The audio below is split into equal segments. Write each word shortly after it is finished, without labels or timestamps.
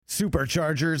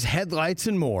superchargers, headlights,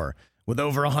 and more. With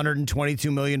over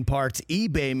 122 million parts,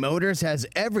 eBay Motors has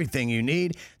everything you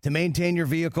need to maintain your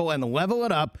vehicle and level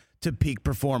it up to peak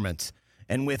performance.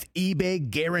 And with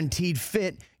eBay Guaranteed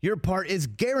Fit, your part is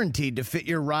guaranteed to fit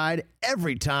your ride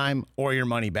every time or your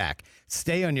money back.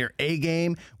 Stay on your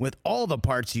A-game with all the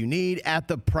parts you need at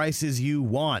the prices you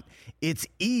want. It's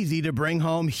easy to bring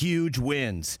home huge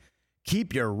wins.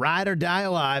 Keep your ride or die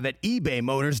alive at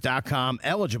ebaymotors.com.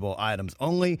 Eligible items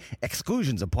only.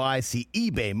 Exclusions apply. See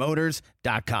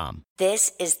ebaymotors.com.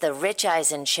 This is the Rich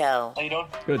Eisen Show. How you doing?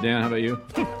 Good, Dan. How about you?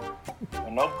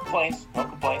 No complaints. No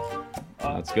complaints.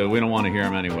 That's good. We don't want to hear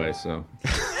him anyway, so.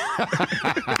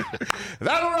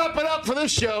 That'll wrap it up for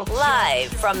this show.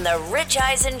 Live from the Rich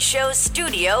Eisen Show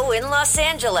studio in Los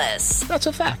Angeles. That's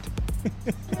a fact.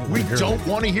 We don't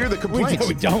want to hear the complaints.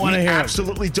 We don't want to hear them.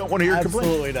 Absolutely don't want to hear complaints.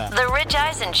 Absolutely not. The Rich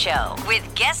Eisen Show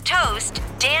with guest host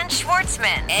Dan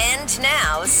Schwartzman. And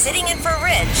now, sitting in for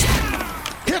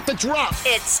Rich, Hit the drop.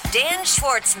 it's Dan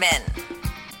Schwartzman.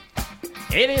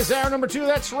 It is hour number 2.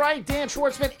 That's right. Dan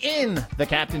Schwartzman in the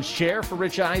captain's chair for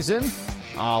Rich Eisen.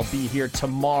 I'll be here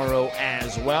tomorrow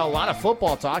as well. A lot of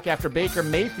football talk after Baker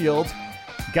Mayfield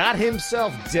got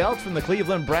himself dealt from the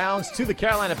Cleveland Browns to the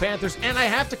Carolina Panthers. And I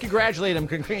have to congratulate him.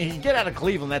 Get out of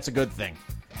Cleveland. That's a good thing.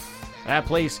 That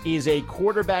place is a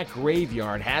quarterback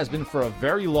graveyard. Has been for a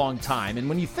very long time. And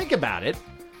when you think about it,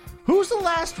 who's the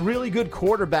last really good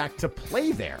quarterback to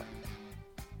play there?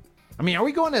 I mean, are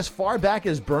we going as far back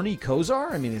as Bernie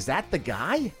Kosar? I mean, is that the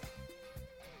guy?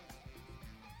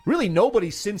 Really,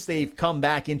 nobody since they've come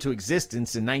back into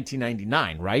existence in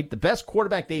 1999, right? The best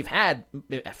quarterback they've had,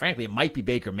 frankly, it might be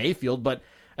Baker Mayfield, but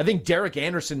I think Derek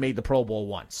Anderson made the Pro Bowl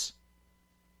once.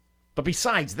 But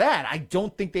besides that, I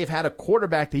don't think they've had a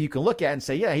quarterback that you can look at and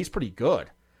say, yeah, he's pretty good.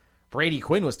 Brady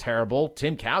Quinn was terrible.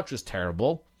 Tim Couch was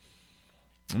terrible.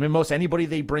 I mean, most anybody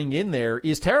they bring in there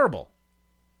is terrible.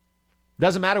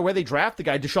 Doesn't matter where they draft the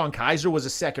guy. Deshaun Kaiser was a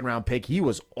second-round pick. He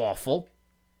was awful.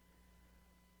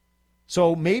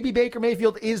 So maybe Baker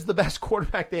Mayfield is the best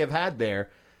quarterback they have had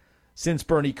there since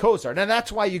Bernie Kosar. Now,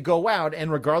 that's why you go out,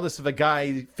 and regardless of a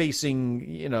guy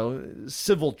facing,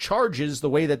 civil charges the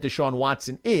way that Deshaun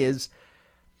Watson is,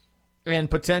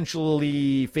 and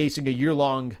potentially facing a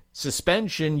year-long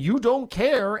suspension, you don't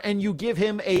care, and you give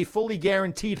him a fully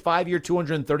guaranteed 5-year,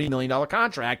 $230 million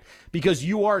contract because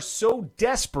you are so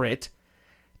desperate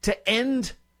to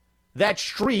end that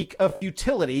streak of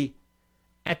futility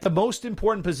at the most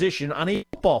important position on a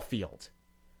football field.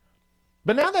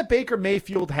 But now that Baker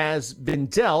Mayfield has been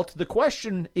dealt, the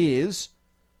question is,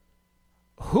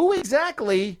 who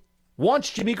exactly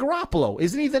wants Jimmy Garoppolo?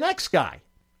 Isn't he the next guy?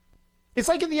 It's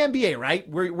like in the NBA, right?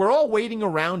 We're all waiting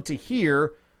around to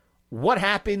hear what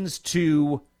happens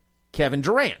to Kevin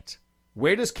Durant.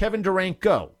 Where does Kevin Durant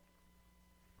go?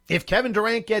 If Kevin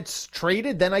Durant gets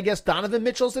traded, then I guess Donovan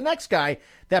Mitchell's the next guy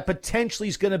that potentially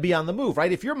is going to be on the move,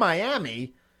 right? If you're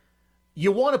Miami,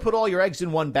 you want to put all your eggs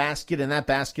in one basket, and that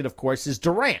basket, of course, is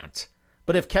Durant.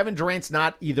 But if Kevin Durant's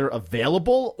not either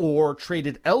available or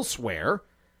traded elsewhere,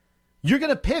 you're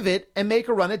going to pivot and make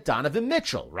a run at Donovan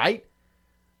Mitchell, right?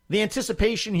 The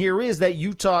anticipation here is that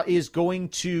Utah is going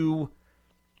to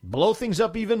blow things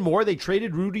up even more. They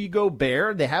traded Rudy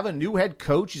Gobert. They have a new head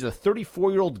coach. He's a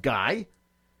 34-year-old guy.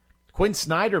 Quinn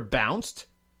Snyder bounced.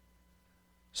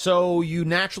 So you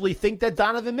naturally think that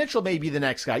Donovan Mitchell may be the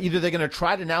next guy. Either they're going to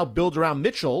try to now build around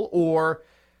Mitchell, or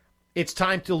it's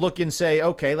time to look and say,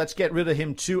 okay, let's get rid of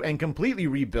him too and completely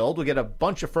rebuild. We'll get a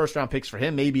bunch of first-round picks for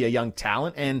him, maybe a young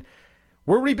talent, and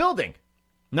we're rebuilding.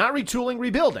 Not retooling,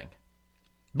 rebuilding.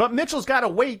 But Mitchell's got to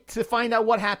wait to find out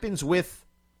what happens with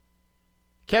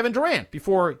Kevin Durant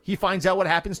before he finds out what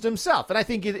happens to himself. And I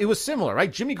think it was similar, right?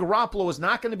 Jimmy Garoppolo was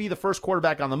not going to be the first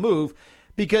quarterback on the move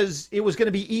because it was going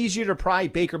to be easier to pry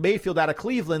Baker Mayfield out of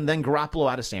Cleveland than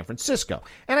Garoppolo out of San Francisco.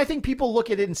 And I think people look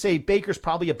at it and say Baker's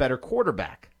probably a better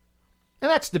quarterback. And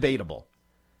that's debatable.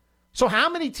 So how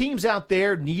many teams out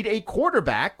there need a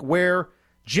quarterback where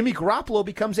Jimmy Garoppolo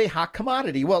becomes a hot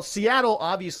commodity? Well, Seattle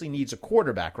obviously needs a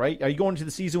quarterback, right? Are you going into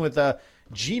the season with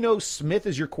Geno Smith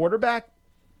as your quarterback?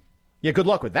 Yeah, good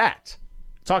luck with that.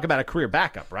 Talk about a career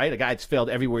backup, right? A guy that's failed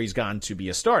everywhere he's gone to be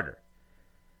a starter.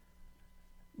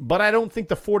 But I don't think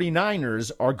the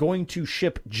 49ers are going to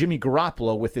ship Jimmy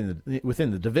Garoppolo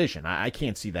within the division. I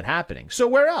can't see that happening. So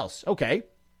where else? Okay.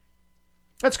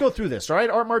 Let's go through this, all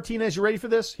right? Art Martinez, you ready for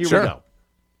this? Here Sure. we go.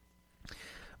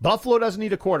 Buffalo doesn't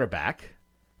need a quarterback.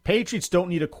 Patriots don't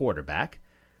need a quarterback.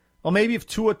 Well, maybe if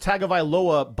Tua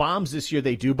Tagovailoa bombs this year,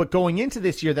 they do. But going into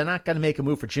this year, they're not going to make a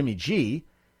move for Jimmy G.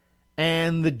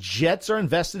 And the Jets are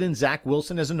invested in Zach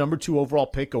Wilson as a number 2 overall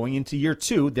pick going into year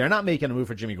 2. They're not making a move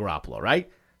for Jimmy Garoppolo,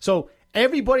 right? So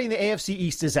everybody in the AFC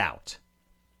East is out.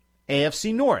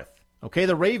 AFC North. Okay,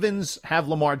 the Ravens have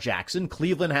Lamar Jackson.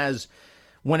 Cleveland has,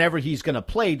 whenever he's going to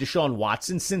play, Deshaun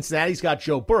Watson. Cincinnati's got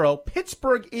Joe Burrow.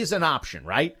 Pittsburgh is an option,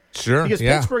 right? Sure, Because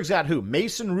yeah. Pittsburgh's got who?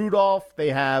 Mason Rudolph. They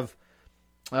have,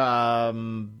 they're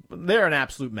an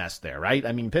absolute mess there, right?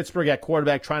 I mean, Pittsburgh at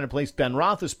quarterback trying to place Ben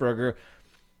Roethlisberger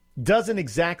doesn't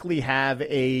exactly have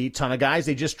a ton of guys.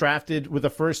 They just drafted with a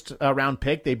first-round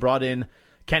pick. They brought in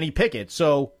Kenny Pickett.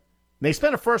 So they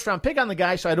spent a first-round pick on the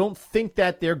guy, so I don't think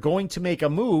that they're going to make a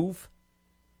move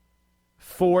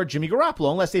for Jimmy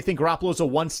Garoppolo, unless they think Garoppolo's a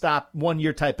one-stop,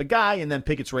 one-year type of guy, and then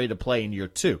Pickett's ready to play in year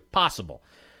 2. Possible.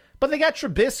 But they got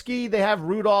Trubisky, they have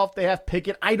Rudolph, they have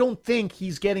Pickett. I don't think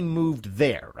he's getting moved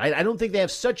there, right? I don't think they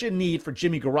have such a need for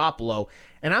Jimmy Garoppolo,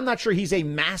 and I'm not sure he's a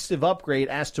massive upgrade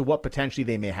as to what potentially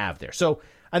they may have there. So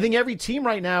I think every team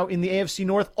right now in the AFC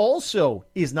North also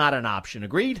is not an option.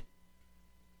 Agreed?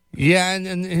 Yeah,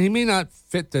 and he may not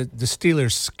fit the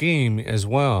Steelers' scheme as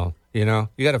well. You know,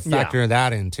 you got to factor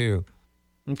that in too.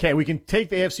 Okay, we can take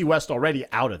the AFC West already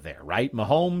out of there, right?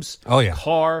 Mahomes, yeah.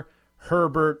 Carr,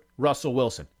 Herbert, Russell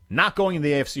Wilson. Not going in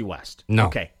the AFC West. No.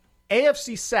 Okay.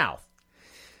 AFC South.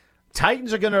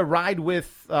 Titans are going to ride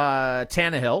with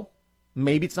Tannehill.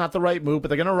 Maybe it's not the right move, but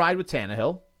they're going to ride with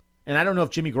Tannehill. And I don't know if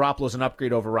Jimmy Garoppolo is an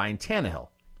upgrade over Ryan Tannehill.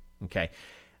 Okay.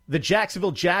 The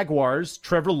Jacksonville Jaguars,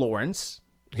 Trevor Lawrence.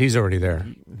 He's already there.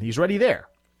 He's already there.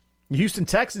 The Houston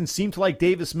Texans seem to like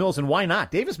Davis Mills, and why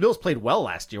not? Davis Mills played well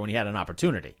last year when he had an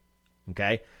opportunity.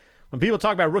 Okay? When people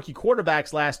talk about rookie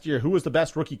quarterbacks last year, who was the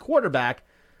best rookie quarterback?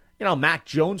 You know, Mac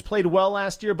Jones played well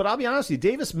last year, but I'll be honest with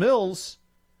you, Davis Mills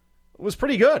was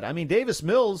pretty good. I mean, Davis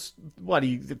Mills,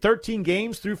 he 13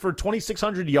 games, threw for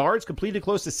 2,600 yards, completed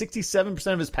close to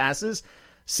 67% of his passes,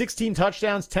 16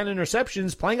 touchdowns, 10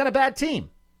 interceptions, playing on a bad team.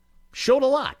 Showed a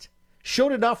lot.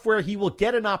 Showed enough where he will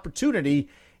get an opportunity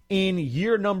in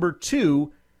year number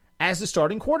 2 as the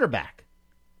starting quarterback.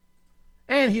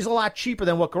 And he's a lot cheaper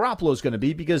than what Garoppolo is going to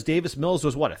be because Davis Mills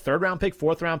was, a third-round pick,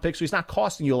 fourth-round pick, so he's not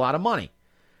costing you a lot of money.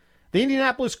 The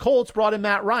Indianapolis Colts brought in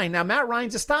Matt Ryan. Now, Matt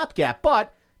Ryan's a stopgap,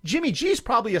 but Jimmy G's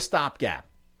probably a stopgap.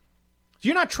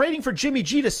 You're not trading for Jimmy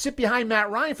G to sit behind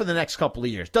Matt Ryan for the next couple of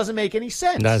years. Doesn't make any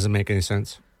sense. Doesn't make any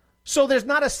sense. So there's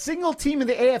not a single team in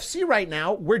the AFC right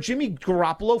now where Jimmy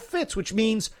Garoppolo fits, which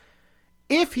means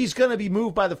if he's going to be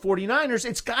moved by the 49ers,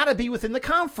 it's got to be within the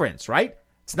conference, right?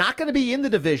 It's not going to be in the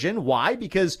division. Why?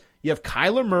 Because you have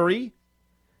Kyler Murray,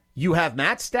 you have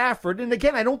Matt Stafford, and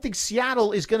again, I don't think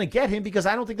Seattle is going to get him because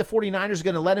I don't think the 49ers are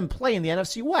going to let him play in the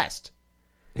NFC West.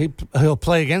 He'll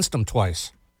play against them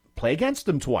twice. Play against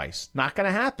them twice. Not going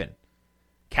to happen.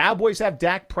 Cowboys have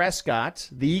Dak Prescott.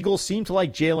 The Eagles seem to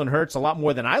like Jalen Hurts a lot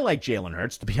more than I like Jalen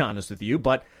Hurts, to be honest with you,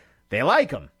 but they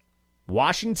like him.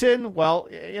 Washington,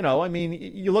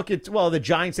 you look at, the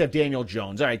Giants have Daniel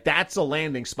Jones. All right, that's a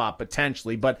landing spot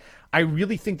potentially, but I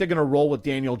really think they're going to roll with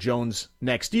Daniel Jones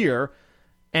next year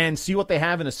and see what they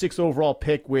have in a 6th overall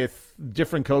pick with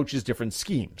different coaches, different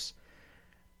schemes.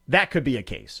 That could be a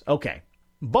case. Okay.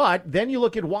 But then you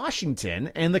look at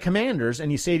Washington and the Commanders and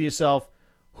you say to yourself,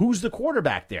 who's the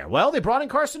quarterback there? Well, they brought in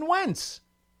Carson Wentz.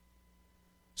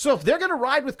 So if they're going to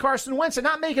ride with Carson Wentz, they're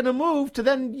not making a move to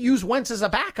then use Wentz as a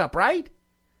backup, right?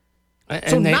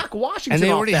 Knock Washington off. And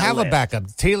they already have list. a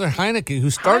backup. Taylor Heineke, who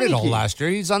started all last year,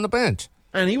 he's on the bench.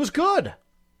 And he was good.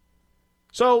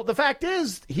 So the fact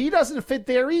is, he doesn't fit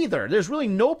there either. There's really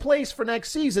no place for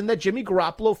next season that Jimmy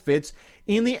Garoppolo fits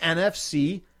in the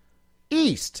NFC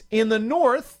East. In the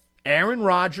North, Aaron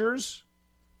Rodgers,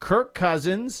 Kirk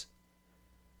Cousins.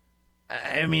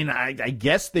 I mean, I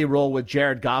guess they roll with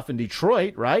Jared Goff in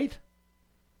Detroit, right?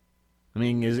 I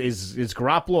mean, is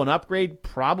Garoppolo an upgrade?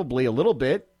 Probably a little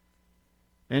bit.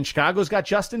 And Chicago's got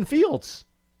Justin Fields.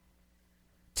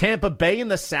 Tampa Bay in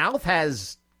the South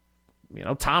has,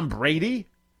 Tom Brady.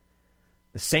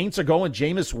 The Saints are going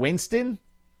Jameis Winston.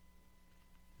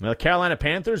 The Carolina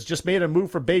Panthers just made a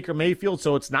move for Baker Mayfield,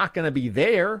 so it's not going to be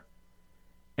there.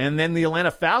 And then the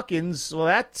Atlanta Falcons, well,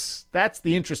 that's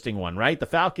the interesting one, right? The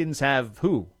Falcons have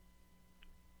who?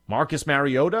 Marcus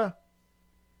Mariota?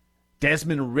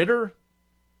 Desmond Ridder?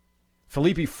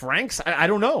 Felipe Franks? I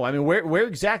don't know. I mean, where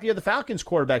exactly are the Falcons'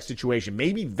 quarterback situation?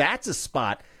 Maybe that's a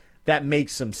spot that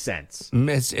makes some sense.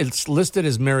 It's listed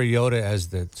as Mariota as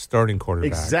the starting quarterback.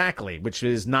 Exactly, which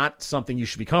is not something you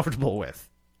should be comfortable with.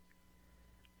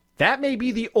 That may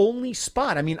be the only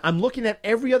spot. I mean, I'm looking at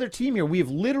every other team here. We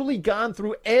have literally gone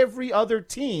through every other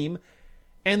team,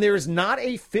 and there is not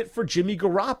a fit for Jimmy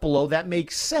Garoppolo that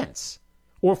makes sense,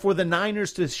 or for the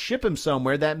Niners to ship him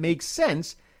somewhere that makes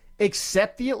sense,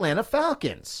 except the Atlanta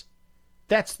Falcons.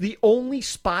 That's the only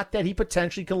spot that he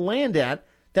potentially can land at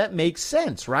that makes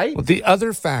sense, right? Well, the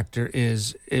other factor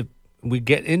is if we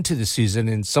get into the season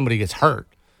and somebody gets hurt,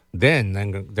 then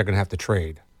they're going to have to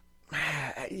trade.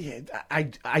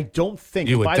 I don't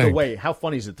think. By the way, how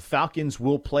funny is it? The Falcons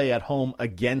will play at home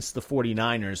against the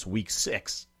 49ers week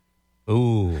 6.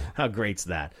 Ooh. How great's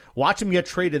that? Watch them get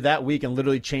traded that week and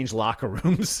literally change locker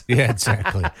rooms. Yeah,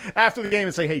 exactly. After the game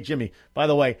and say, hey, Jimmy, by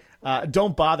the way,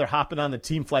 don't bother hopping on the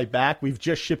team flight back. We've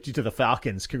just shipped you to the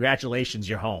Falcons. Congratulations,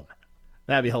 you're home.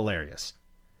 That'd be hilarious.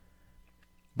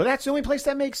 But that's the only place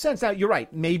that makes sense. Now, you're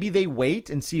right. Maybe they wait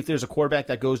and see if there's a quarterback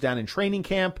that goes down in training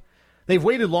camp. They've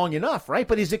waited long enough, right?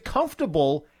 But is it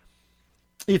comfortable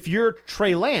if you're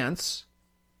Trey Lance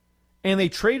and they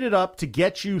traded up to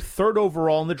get you 3rd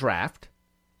overall in the draft?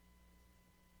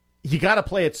 You got to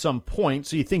play at some point,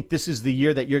 so you think this is the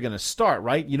year that you're going to start,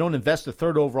 right? You don't invest a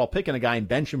 3rd overall pick in a guy and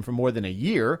bench him for more than a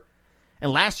year.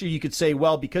 And last year you could say,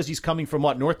 well, because he's coming from,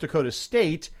 North Dakota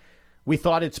State, we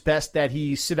thought it's best that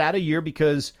he sit out a year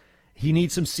because he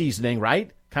needs some seasoning,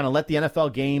 right? Kind of let the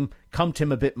NFL game come to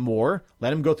him a bit more.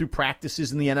 Let him go through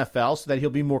practices in the NFL so that he'll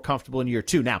be more comfortable in year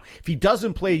 2. Now, if he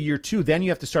doesn't play year 2, then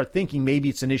you have to start thinking maybe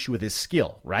it's an issue with his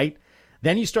skill, right?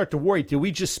 Then you start to worry, do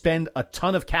we just spend a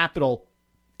ton of capital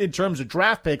in terms of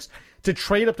draft picks to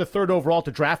trade up to 3rd overall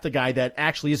to draft a guy that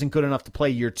actually isn't good enough to play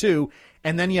year 2?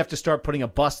 And then you have to start putting a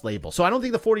bust label. So I don't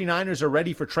think the 49ers are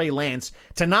ready for Trey Lance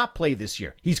to not play this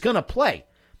year. He's going to play.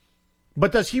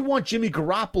 But does he want Jimmy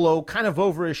Garoppolo kind of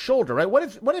over his shoulder, right? What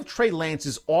if Trey Lance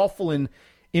is awful in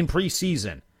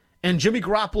preseason and Jimmy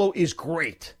Garoppolo is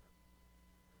great?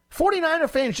 49er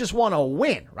fans just want to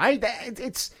win, right?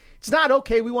 It's not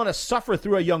okay, we want to suffer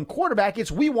through a young quarterback.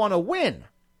 It's we want to win.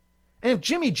 And if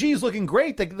Jimmy G's looking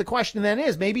great, the question then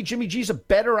is maybe Jimmy G's a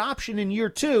better option in year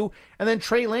 2, and then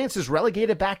Trey Lance is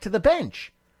relegated back to the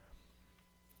bench.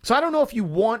 So I don't know if you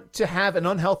want to have an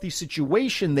unhealthy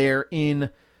situation there in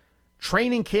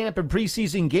training camp and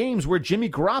preseason games where Jimmy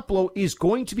Garoppolo is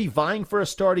going to be vying for a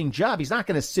starting job. He's not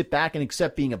going to sit back and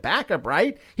accept being a backup,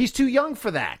 right? He's too young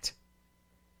for that.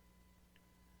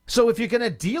 So if you're going to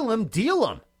deal him, deal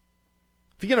him.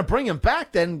 If you're going to bring him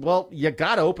back, then, well, you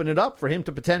got to open it up for him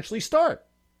to potentially start.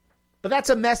 But that's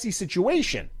a messy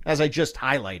situation, as I just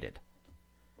highlighted.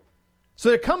 So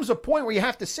there comes a point where you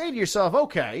have to say to yourself,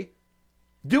 okay,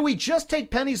 do we just take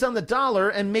pennies on the dollar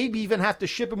and maybe even have to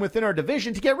ship him within our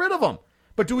division to get rid of him?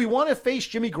 But do we want to face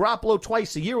Jimmy Garoppolo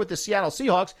twice a year with the Seattle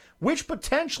Seahawks, which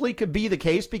potentially could be the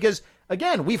case because,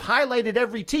 again, we've highlighted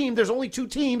every team. There's only 2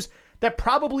 teams that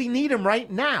probably need him right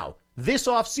now, this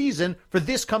offseason for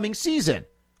this coming season.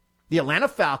 The Atlanta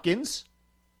Falcons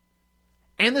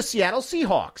and the Seattle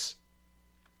Seahawks.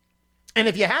 And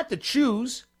if you had to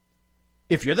choose,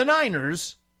 if you're the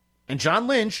Niners and John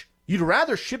Lynch, you'd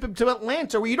rather ship him to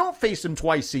Atlanta where you don't face him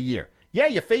twice a year. Yeah,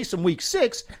 you face him week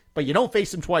 6, but you don't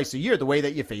face him twice a year the way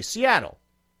that you face Seattle,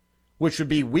 which would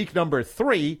be week number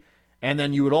 3, and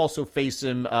then you would also face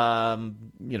him,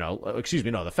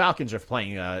 the Falcons are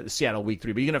playing Seattle week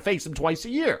 3, but you're going to face him twice a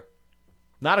year.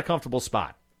 Not a comfortable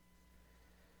spot.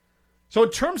 So in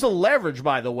terms of leverage,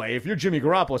 by the way, if you're Jimmy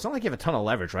Garoppolo, it's not like you have a ton of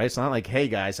leverage, right? It's not like, hey,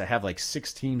 guys, I have like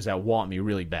 6 teams that want me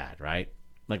really bad, right?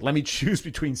 Like, let me choose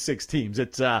between 6 teams.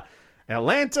 It's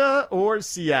Atlanta or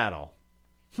Seattle.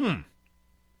 Where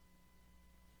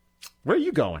are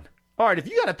you going? All right, if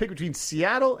you got to pick between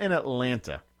Seattle and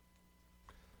Atlanta.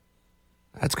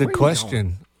 That's a good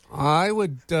question. I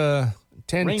would tend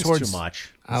Rain's towards too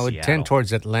much. I would Seattle. tend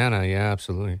towards Atlanta. Yeah,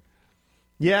 absolutely.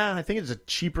 Yeah, I think it's a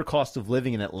cheaper cost of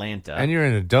living in Atlanta. And you're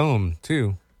in a dome,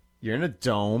 too. You're in a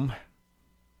dome.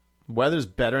 Weather's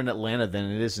better in Atlanta than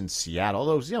it is in Seattle.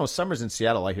 Although, summers in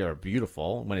Seattle, I hear, are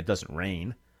beautiful when it doesn't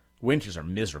rain. Winters are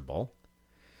miserable.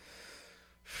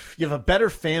 You have a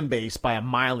better fan base by a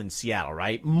mile in Seattle,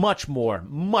 right? Much more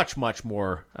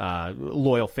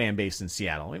loyal fan base in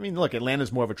Seattle. I mean, look,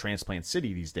 Atlanta's more of a transplant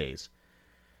city these days.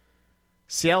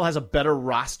 Seattle has a better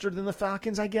roster than the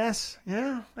Falcons, I guess.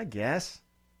 Yeah, I guess.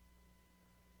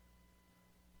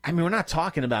 I mean, we're not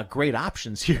talking about great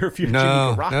options here if you're Jimmy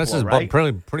Garoppolo, this is right?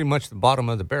 pretty much the bottom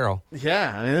of the barrel.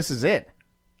 Yeah, I mean, this is it.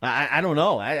 I don't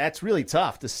know. That's really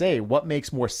tough to say what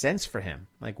makes more sense for him.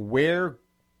 Like, where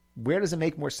does it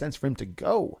make more sense for him to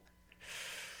go?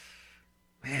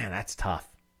 Man, that's tough.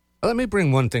 Let me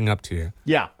bring one thing up to you.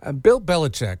 Yeah. Bill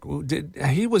Belichick,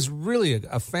 he was really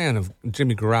a fan of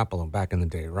Jimmy Garoppolo back in the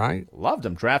day, right? Loved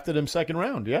him. Drafted him 2nd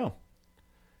round, yeah.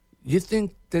 You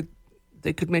think that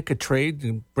they could make a trade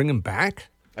and bring him back?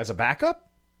 As a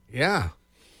backup? Yeah.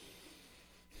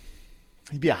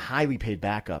 He'd be a highly paid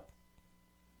backup.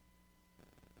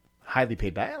 Highly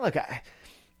paid backup.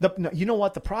 Look, you know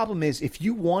what? The problem is if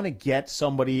you want to get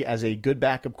somebody as a good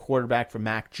backup quarterback for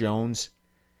Mac Jones,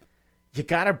 you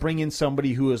got to bring in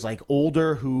somebody who is like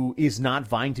older, who is not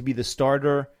vying to be the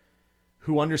starter,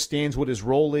 who understands what his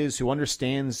role is, who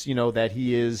understands, that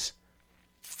he is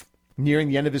nearing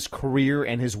the end of his career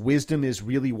and his wisdom is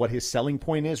really what his selling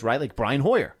point is, right? Like Brian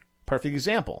Hoyer, perfect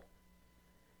example.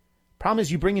 Problem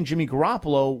is, you bring in Jimmy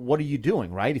Garoppolo, what are you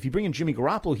doing, right? If you bring in Jimmy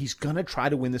Garoppolo, he's going to try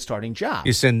to win the starting job.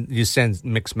 You send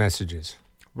mixed messages.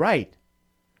 Right.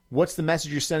 What's the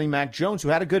message you're sending Mac Jones, who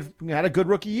had a good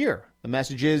rookie year? The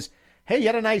message is, hey, you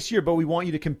had a nice year, but we want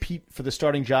you to compete for the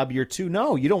starting job year 2.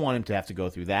 No, you don't want him to have to go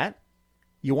through that.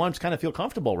 You want him to kind of feel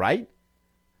comfortable, right?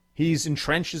 He's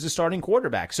entrenched as a starting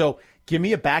quarterback. So give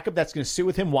me a backup that's going to sit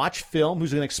with him, watch film,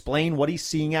 who's going to explain what he's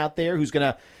seeing out there, who's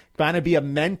going to kind of be a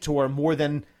mentor more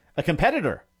than a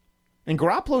competitor. And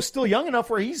Garoppolo's still young enough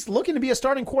where he's looking to be a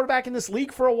starting quarterback in this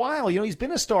league for a while. He's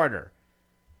been a starter.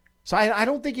 So I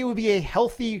don't think it would be a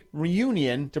healthy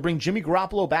reunion to bring Jimmy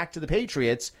Garoppolo back to the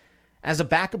Patriots as a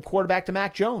backup quarterback to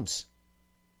Mac Jones.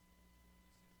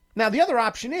 Now, the other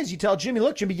option is you tell Jimmy,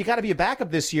 look, Jimmy, you got to be a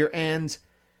backup this year, and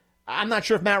I'm not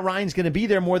sure if Matt Ryan's going to be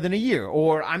there more than a year,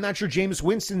 or I'm not sure Jameis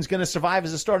Winston's going to survive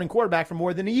as a starting quarterback for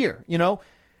more than a year.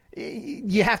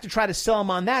 You have to try to sell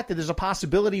him on that there's a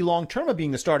possibility long-term of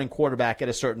being the starting quarterback at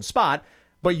a certain spot,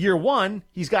 but year 1,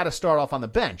 he's got to start off on the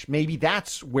bench. Maybe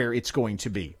that's where it's going to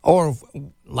be. Or,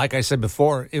 like I said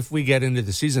before, if we get into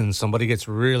the season and somebody gets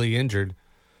really injured,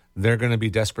 they're going to be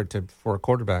desperate for a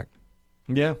quarterback.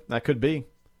 Yeah, that could be.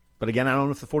 But again, I don't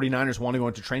know if the 49ers want to go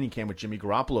into training camp with Jimmy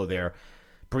Garoppolo there,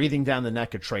 breathing down the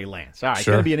neck of Trey Lance. All right,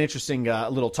 Sure. Going to be an interesting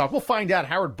little talk. We'll find out.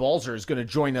 Howard Balzer is going to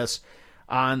join us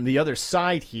on the other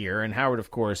side here. And Howard,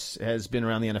 of course, has been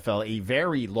around the NFL a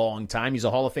very long time. He's a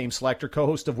Hall of Fame selector,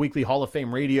 co-host of Weekly Hall of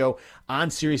Fame Radio on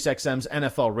SiriusXM's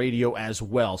NFL Radio as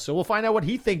well. So we'll find out what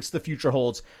he thinks the future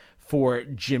holds for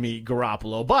Jimmy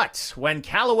Garoppolo. But when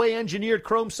Callaway engineered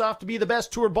ChromeSoft to be the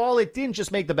best tour ball, it didn't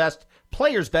just make the best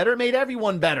players better, it made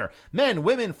everyone better. Men,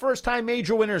 women, first-time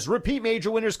major winners, repeat major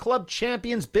winners, club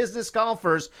champions, business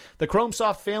golfers. The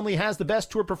ChromeSoft family has the best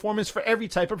tour performance for every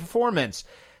type of performance.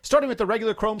 Starting with the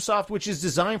regular ChromeSoft, which is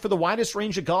designed for the widest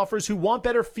range of golfers who want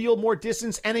better feel, more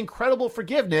distance, and incredible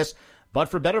forgiveness. But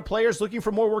for better players looking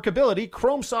for more workability,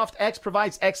 ChromeSoft X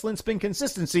provides excellent spin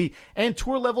consistency and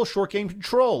tour-level short game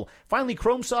control. Finally,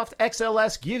 ChromeSoft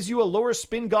XLS gives you a lower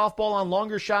spin golf ball on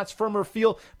longer shots, firmer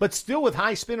feel, but still with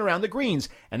high spin around the greens.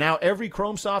 And now every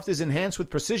ChromeSoft is enhanced with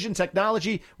precision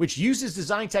technology, which uses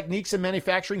design techniques and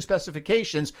manufacturing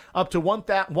specifications up to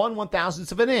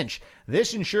 1/1000th of an inch.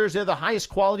 This ensures they're the highest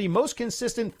quality, most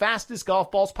consistent, fastest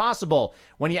golf balls possible.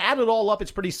 When you add it all up,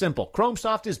 it's pretty simple.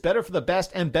 ChromeSoft is better for the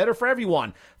best and better for everyone.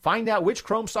 Find out which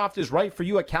ChromeSoft is right for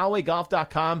you at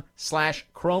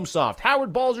CallawayGolf.com/ChromeSoft.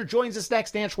 Howard Balzer joins us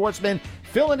next. Dan Schwartzman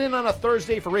filling in on a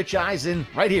Thursday for Rich Eisen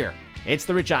right here. It's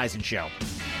The Rich Eisen Show.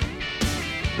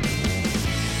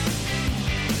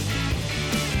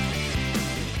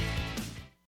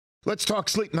 Let's talk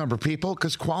Sleep Number, people,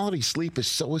 because quality sleep is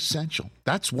so essential.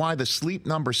 That's why the Sleep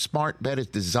Number smart bed is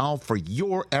designed for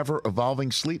your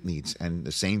ever-evolving sleep needs, and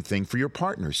the same thing for your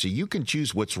partner, so you can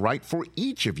choose what's right for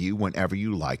each of you whenever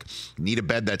you like. Need a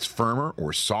bed that's firmer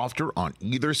or softer on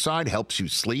either side, helps you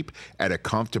sleep at a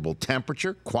comfortable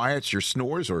temperature, quiets your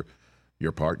snores or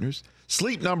your partner's?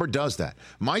 Sleep Number does that.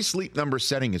 My Sleep Number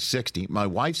setting is 60. My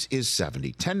wife's is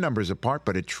 70. 10 numbers apart,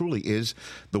 but it truly is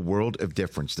the world of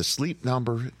difference. The Sleep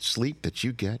Number sleep that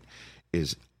you get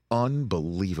is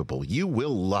unbelievable. You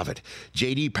will love it.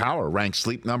 J.D. Power ranks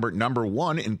Sleep Number number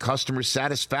 1 in customer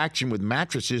satisfaction with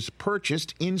mattresses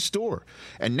purchased in store.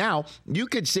 And now you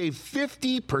could save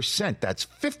 50%. That's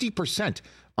 50%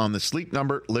 on the Sleep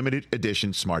Number limited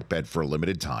edition smart bed for a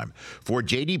limited time. For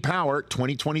J.D. Power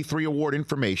 2023 award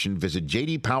information, visit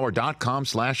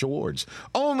jdpower.com/awards.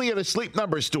 Only at a Sleep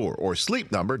Number store or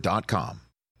sleepnumber.com.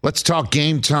 Let's talk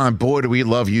Game Time. Boy, do we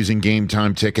love using Game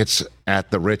Time tickets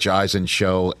at the Rich Eisen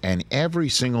Show. And every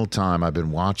single time I've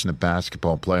been watching the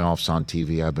basketball playoffs on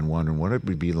TV, I've been wondering what it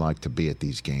would be like to be at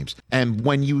these games. And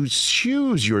when you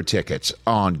choose your tickets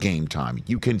on Game Time,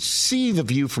 you can see the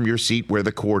view from your seat where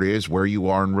the court is, where you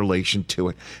are in relation to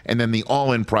it. And then the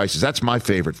all-in prices. That's my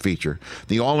favorite feature.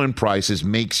 The all-in prices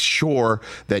makes sure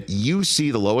that you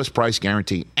see the lowest price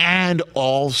guarantee and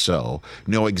also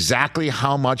know exactly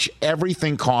how much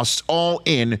everything costs all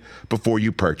in before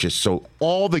you purchase. So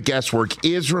all the guesswork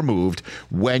is removed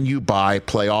when you buy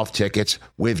playoff tickets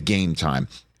with Game Time.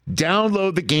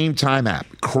 Download the Game Time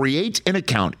app, create an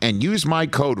account, and use my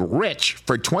code RICH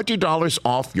for $20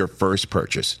 off your first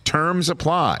purchase. Terms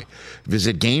apply.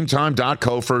 Visit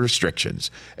GameTime.co for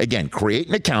restrictions. Again, create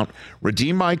an account,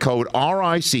 redeem my code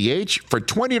RICH for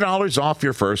 $20 off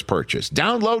your first purchase.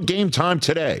 Download Game Time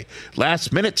today.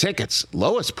 Last minute tickets,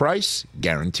 lowest price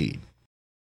guaranteed.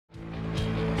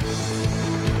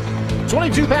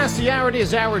 22 past the hour. It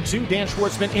is hour 2. Dan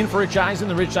Schwartzman in for Rich Eisen,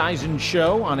 the Rich Eisen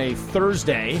Show on a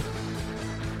Thursday.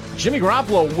 Jimmy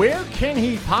Garoppolo, where can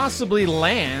he possibly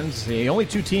land? The only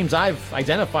two teams I've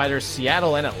identified are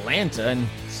Seattle and Atlanta, and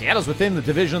Seattle's within the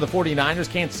division of the 49ers.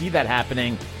 Can't see that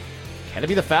happening. Can it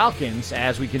be the Falcons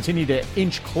as we continue to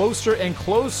inch closer and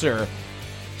closer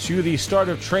to the start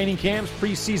of training camps,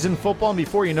 preseason football, and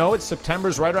before you know it,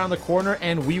 September's right around the corner,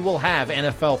 and we will have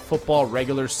NFL football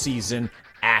regular season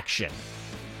action.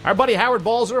 Our buddy Howard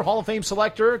Balzer, Hall of Fame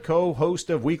selector,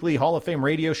 co-host of weekly Hall of Fame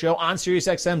radio show on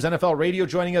SiriusXM's NFL Radio,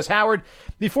 joining us. Howard,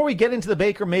 before we get into the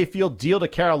Baker Mayfield deal to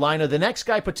Carolina, the next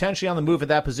guy potentially on the move at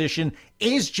that position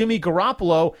is Jimmy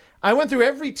Garoppolo. I went through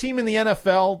every team in the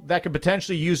NFL that could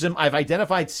potentially use him. I've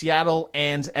identified Seattle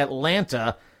and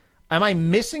Atlanta. Am I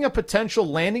missing a potential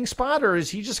landing spot, or is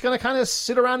he just going to kind of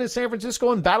sit around in San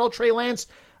Francisco and battle Trey Lance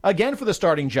again for the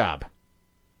starting job?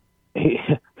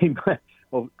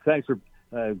 Well, thanks for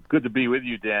good to be with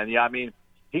you, Dan. Yeah, I mean,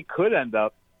 he could end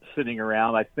up sitting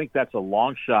around. I think that's a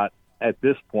long shot at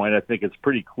this point. I think it's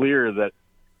pretty clear that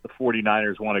the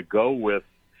 49ers want to go with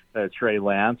Trey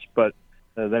Lance. But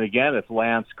then again, if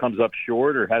Lance comes up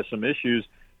short or has some issues,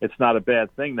 it's not a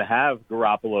bad thing to have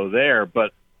Garoppolo there.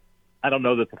 But I don't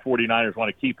know that the 49ers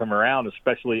want to keep him around,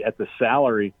 especially at the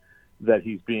salary that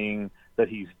he's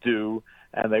due,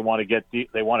 and they want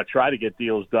to try to get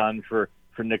deals done for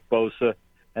Nick Bosa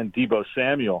and Deebo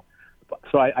Samuel.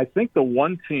 So I think the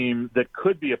one team that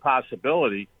could be a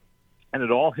possibility, and it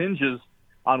all hinges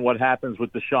on what happens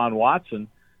with Deshaun Watson,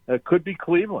 could be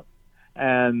Cleveland.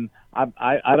 And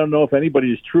I don't know if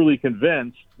anybody is truly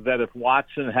convinced that if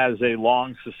Watson has a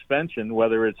long suspension,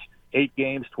 whether it's 8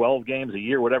 games, 12 games, a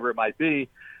year, whatever it might be,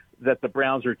 that the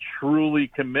Browns are truly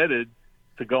committed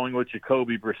to going with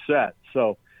Jacoby Brissett.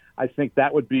 So I think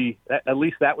that would be, at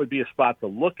least that would be a spot to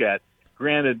look at.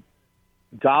 Granted,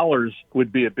 dollars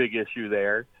would be a big issue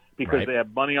there because They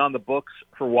have money on the books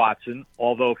for Watson,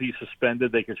 although if he's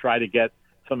suspended, they could try to get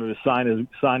some of his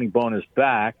signing bonus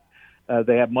back.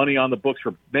 They have money on the books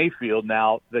for Mayfield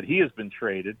now that he has been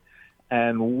traded.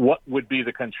 And what would be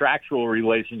the contractual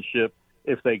relationship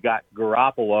if they got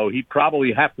Garoppolo? He'd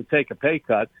probably have to take a pay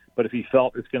cut, but if he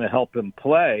felt it's going to help him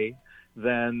play,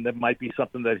 then that might be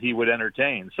something that he would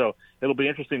entertain. So it'll be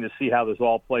interesting to see how this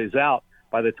all plays out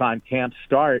by the time camps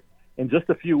start in just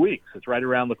a few weeks. It's right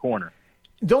around the corner.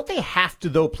 Don't they have to,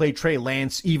 though, play Trey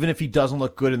Lance, even if he doesn't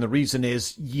look good? And the reason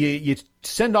is you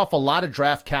send off a lot of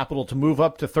draft capital to move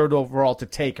up to 3rd overall to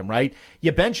take him, right?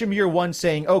 You bench him year 1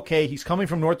 saying, okay, he's coming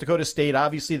from North Dakota State.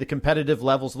 Obviously, the competitive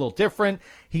level's a little different.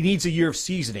 He needs a year of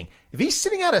seasoning. If he's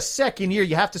sitting out a second year,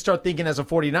 you have to start thinking as a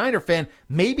 49er fan,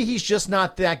 maybe he's just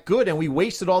not that good, and we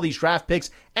wasted all these draft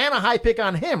picks and a high pick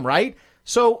on him, right?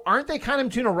 So aren't they kind of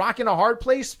between a rock and a hard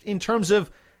place in terms of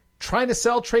trying to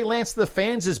sell Trey Lance to the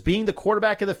fans as being the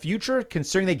quarterback of the future,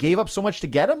 considering they gave up so much to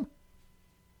get him?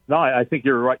 No, I think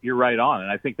you're right. You're right on,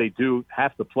 and I think they do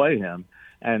have to play him.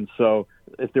 And so,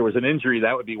 if there was an injury,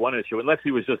 that would be one issue, unless he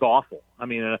was just awful. I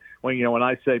mean, when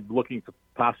I say looking to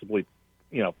possibly,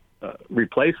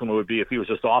 replace him, it would be if he was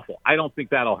just awful. I don't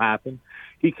think that'll happen.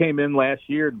 He came in last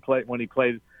year and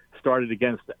started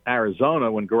against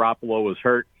Arizona when Garoppolo was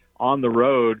hurt on the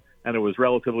road, and it was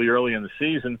relatively early in the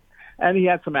season. And he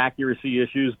had some accuracy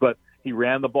issues, but he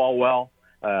ran the ball well,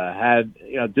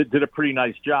 did a pretty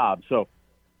nice job. So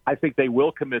I think they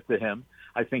will commit to him.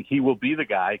 I think he will be the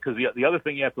guy, because the other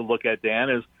thing you have to look at, Dan,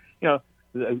 is,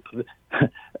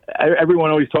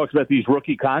 everyone always talks about these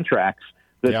rookie contracts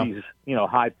that these,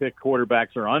 high-pick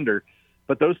quarterbacks are under,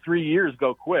 but those 3 years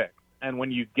go quick. And when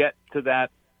you get to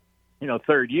that,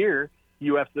 third year,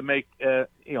 you have to make,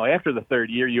 after the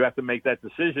third year, you have to make that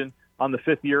decision on the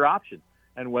 5th-year option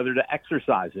and whether to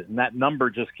exercise it. And that number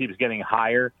just keeps getting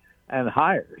higher and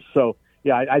higher. So,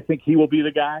 I think he will be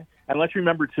the guy. And let's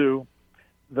remember, too,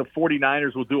 the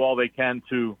 49ers will do all they can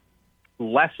to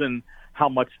lessen how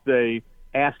much they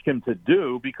ask him to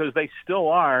do, because they still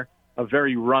are a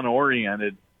very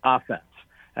run-oriented offense.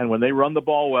 And when they run the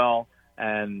ball well,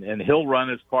 and he'll run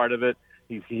as part of it,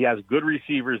 he has good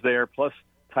receivers there, plus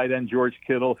tight end George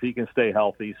Kittle if he can stay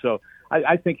healthy. So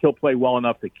I think he'll play well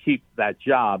enough to keep that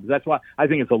job. That's why I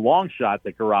think it's a long shot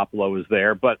that Garoppolo is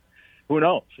there, but who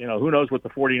knows? Who knows what the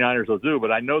 49ers will do, but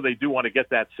I know they do want to get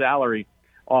that salary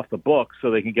off the books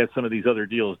so they can get some of these other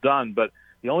deals done. But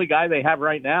the only guy they have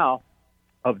right now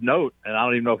of note, and I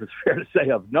don't even know if it's fair to say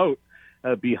of note,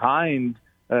 behind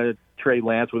Trey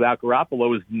Lance without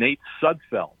Garoppolo is Nate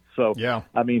Sudfeld. So, yeah,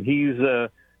 I mean,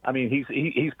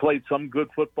 he's played some good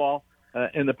football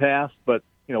in the past, but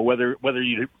whether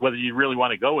you really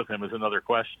want to go with him is another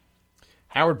question.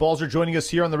 Howard Balzer joining us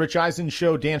here on the Rich Eisen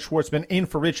Show. Dan Schwartzman in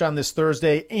for Rich on this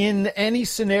Thursday. In any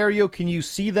scenario, can you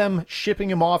see them shipping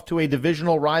him off to a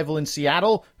divisional rival in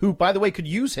Seattle, who, by the way, could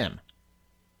use him?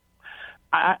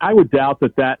 I would doubt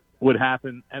that would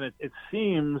happen, and it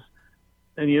seems,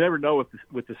 and you never know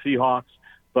with the Seahawks,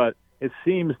 but it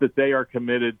seems that they are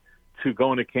committed to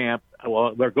going to camp.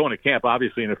 Well, they're going to camp,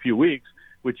 obviously, in a few weeks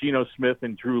with Geno Smith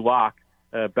and Drew Lock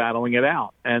battling it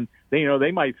out. And,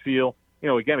 they might feel,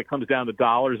 again, it comes down to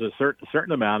dollars, a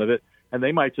certain amount of it, and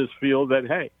they might just feel that,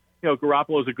 hey,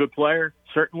 Garoppolo's a good player,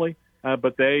 certainly,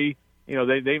 but they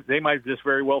might just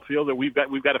very well feel that we've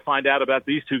got to find out about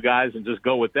these two guys and just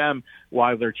go with them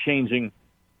while they're changing,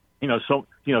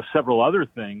 several other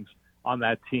things on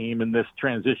that team in this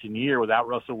transition year without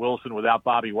Russell Wilson, without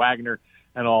Bobby Wagner,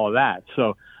 and all of that.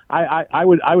 So I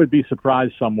would be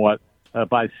surprised somewhat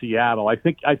by Seattle. I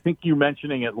think you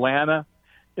mentioning Atlanta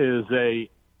is a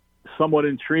somewhat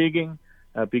intriguing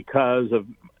because of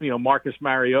Marcus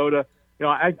Mariota.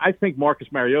 I think Marcus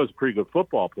Mariota is a pretty good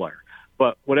football player.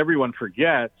 But what everyone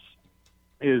forgets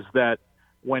is that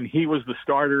when he was the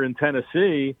starter in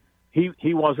Tennessee,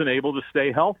 he wasn't able to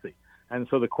stay healthy. And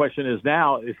so the question is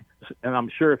now, and I'm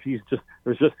sure if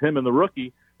there's just him and the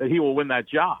rookie, that he will win that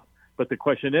job. But the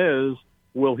question is,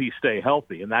 will he stay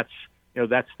healthy? And that's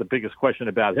the biggest question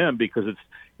about him because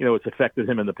it's affected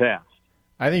him in the past.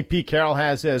 I think Pete Carroll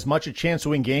has as much a chance to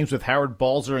win games with Howard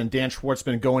Balzer and Dan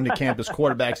Schwartzman going to camp as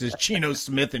quarterbacks as Geno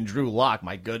Smith and Drew Lock.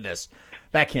 My goodness,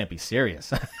 that can't be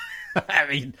serious. I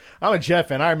mean, I'm a Jet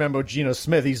fan. I remember Geno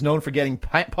Smith. He's known for getting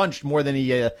punched more than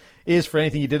he is for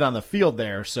anything he did on the field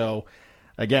there. So,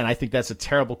 again, I think that's a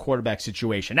terrible quarterback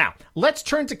situation. Now, let's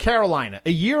turn to Carolina.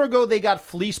 A year ago, they got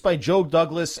fleeced by Joe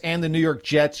Douglas and the New York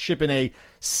Jets, shipping a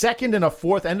second and a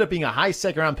fourth, ended up being a high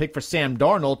second-round pick for Sam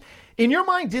Darnold. In your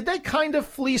mind, did they kind of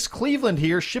fleece Cleveland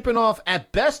here, shipping off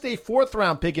at best a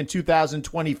fourth-round pick in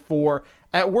 2024,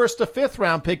 at worst a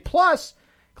fifth-round pick, plus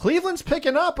Cleveland's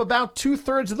picking up about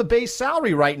two-thirds of the base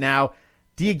salary right now.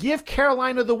 Do you give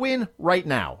Carolina the win right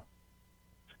now?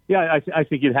 Yeah, I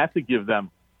think you'd have to give them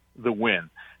the win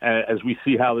as we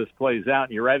see how this plays out.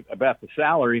 And you're right about the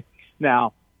salary.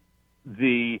 Now,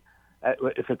 if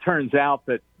it turns out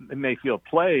that Mayfield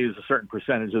plays a certain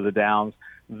percentage of the downs,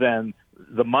 then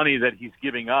the money that he's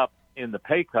giving up in the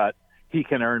pay cut, he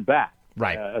can earn back,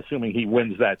 right? Assuming he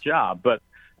wins that job. But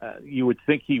you would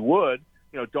think he would.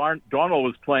 Darnold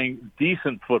was playing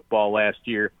decent football last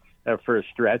year for a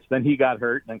stretch. Then he got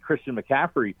hurt, and then Christian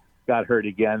McCaffrey got hurt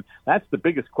again. That's the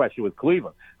biggest question with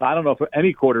Cleveland. I don't know if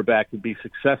any quarterback could be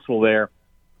successful there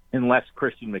unless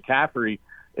Christian McCaffrey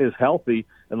is healthy,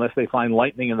 unless they find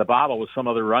lightning in the bottle with some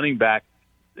other running back.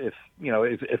 If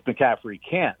McCaffrey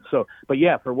can't. So, but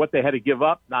yeah, for what they had to give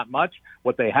up, not much.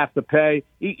 What they have to pay,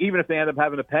 even if they end up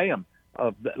having to pay him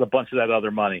a bunch of that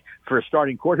other money for a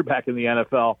starting quarterback in the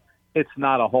NFL, it's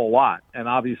not a whole lot. And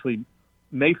obviously,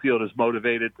 Mayfield is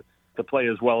motivated to play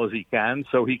as well as he can,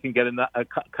 so he can get a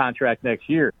contract next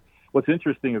year. What's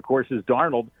interesting, of course, is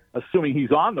Darnold, assuming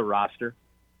he's on the roster,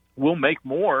 will make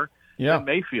more than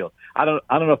Mayfield. I don't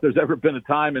know if there's ever been a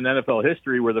time in NFL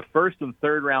history where the first and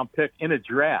third round pick in a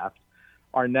draft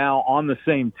are now on the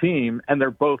same team, and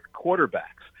they're both quarterbacks,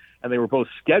 and they were both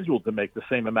scheduled to make the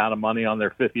same amount of money on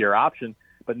their fifth-year option.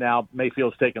 But now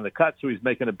Mayfield's taking the cut, so he's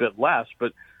making a bit less.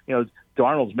 But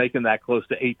Darnold's making that close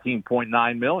to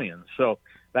 $18.9 million. So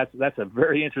that's a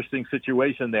very interesting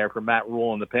situation there for Matt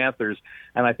Rule and the Panthers.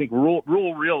 And I think Rule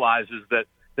realizes that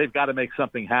they've got to make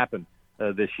something happen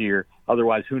this year.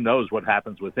 Otherwise, who knows what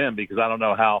happens with him? Because I don't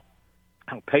know how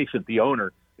patient the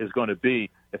owner is going to be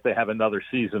if they have another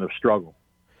season of struggle.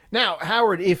 Now,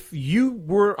 Howard, if you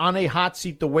were on a hot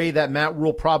seat the way that Matt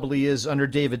Rule probably is under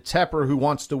David Tepper, who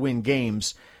wants to win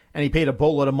games, and he paid a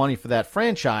boatload of money for that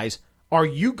franchise, are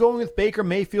you going with Baker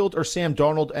Mayfield or Sam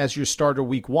Darnold as your starter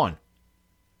week one?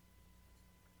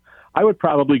 I would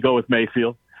probably go with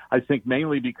Mayfield. I think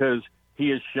mainly because he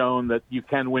has shown that you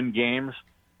can win games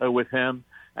with him.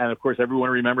 And, of course, everyone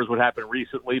remembers what happened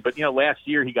recently. But, last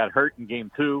year he got hurt in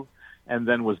game 2 and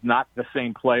then was not the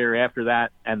same player after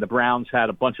that. And the Browns had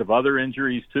a bunch of other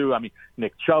injuries, too. I mean,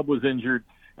 Nick Chubb was injured,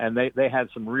 and they had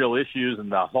some real issues in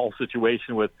the whole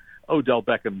situation with Odell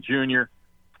Beckham Jr.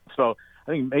 So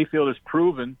I think Mayfield has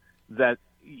proven that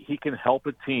he can help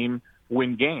a team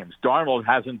win games. Darnold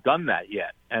hasn't done that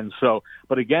yet. And so,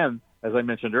 but again, as I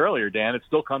mentioned earlier, Dan, it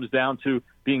still comes down to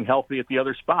being healthy at the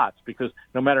other spots, because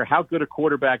no matter how good a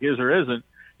quarterback is or isn't,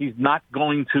 he's not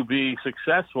going to be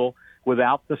successful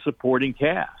without the supporting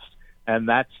cast. And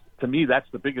that's, to me, that's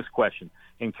the biggest question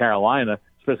in Carolina,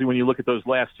 especially when you look at those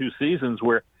last two seasons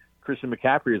where Christian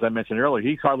McCaffrey, as I mentioned earlier,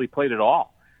 he's hardly played at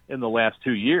all in the last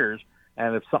 2 years.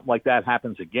 And if something like that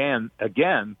happens again,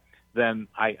 then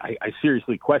I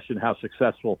seriously question how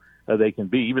successful they can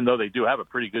be, even though they do have a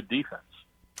pretty good defense.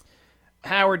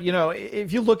 Howard,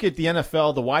 if you look at the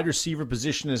NFL, the wide receiver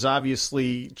position has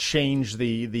obviously changed.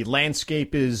 The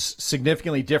landscape is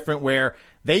significantly different, where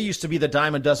they used to be the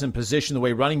dime a dozen position, the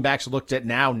way running backs are looked at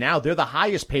now. Now they're the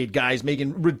highest paid guys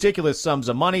making ridiculous sums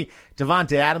of money.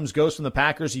 Devontae Adams goes from the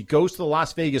Packers. He goes to the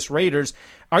Las Vegas Raiders.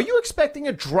 Are you expecting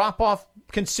a drop-off,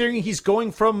 considering he's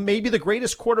going from maybe the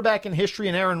greatest quarterback in history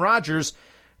in Aaron Rodgers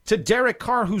to Derek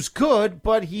Carr, who's good,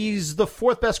 but he's the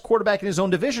fourth best quarterback in his own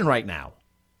division right now?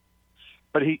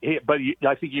 But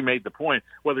I think you made the point.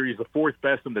 Whether he's the fourth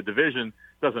best in the division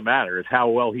doesn't matter. It's how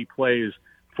well he plays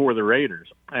for the Raiders.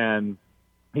 And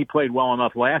he played well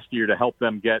enough last year to help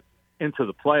them get into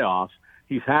the playoffs.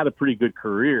 He's had a pretty good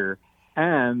career.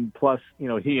 And plus,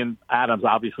 he and Adams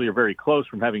obviously are very close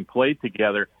from having played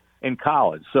together in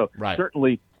college. So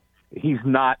Certainly he's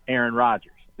not Aaron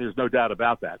Rodgers. There's no doubt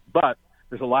about that. But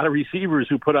there's a lot of receivers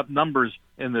who put up numbers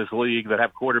in this league that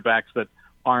have quarterbacks that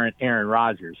aren't Aaron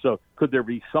Rodgers. So could there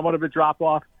be somewhat of a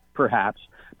drop-off? Perhaps.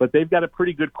 But they've got a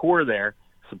pretty good core there,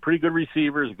 some pretty good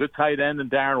receivers, a good tight end in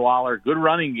Darren Waller, good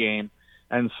running game.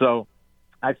 And so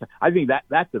I think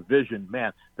that division,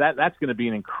 man, that's going to be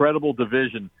an incredible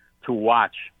division to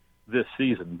watch this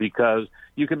season, because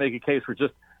you can make a case for,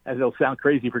 just as it'll sound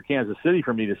crazy for Kansas City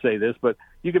for me to say this, but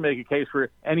you can make a case for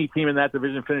any team in that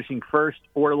division finishing first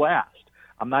or last.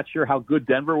 I'm not sure how good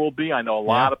Denver will be. I know a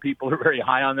lot of people are very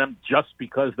high on them just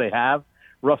because they have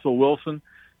Russell Wilson.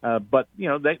 But,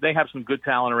 they have some good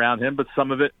talent around him, but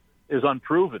some of it is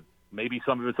unproven. Maybe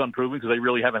some of it's unproven because they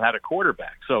really haven't had a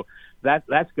quarterback. So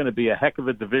that's going to be a heck of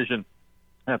a division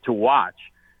to watch.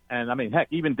 And, I mean, heck,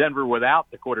 even Denver without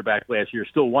the quarterback last year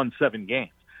still won 7 games.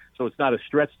 So it's not a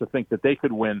stretch to think that they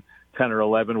could win 10 or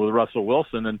 11 with Russell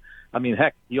Wilson. And, I mean,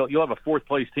 heck, you'll have a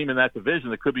fourth-place team in that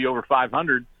division that could be over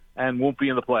 500 and won't be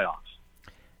in the playoffs.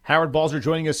 Howard Balzer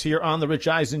joining us here on the Rich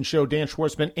Eisen Show. Dan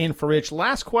Schwartzman in for Rich.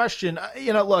 Last question.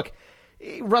 Look,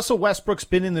 Russell Westbrook's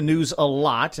been in the news a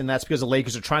lot, and that's because the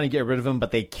Lakers are trying to get rid of him,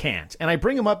 but they can't. And I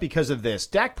bring him up because of this.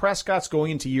 Dak Prescott's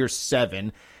going into year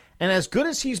 7, and as good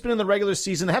as he's been in the regular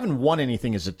season, they haven't won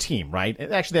anything as a team, right?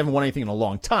 Actually, they haven't won anything in a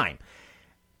long time.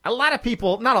 A lot of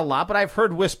people, not a lot, but I've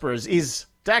heard whispers, is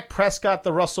Dak Prescott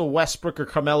the Russell Westbrook or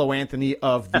Carmelo Anthony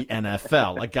of the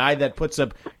NFL? A guy that puts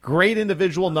up great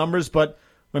individual numbers, but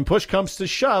when push comes to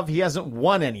shove, he hasn't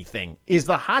won anything. Is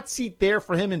the hot seat there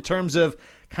for him in terms of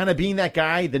kind of being that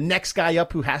guy, the next guy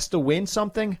up who has to win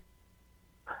something?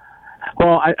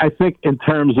 Well, I think in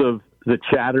terms of the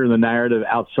chatter and the narrative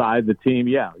outside the team,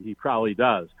 yeah, he probably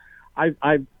does.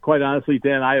 I quite honestly,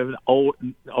 Dan, I haven't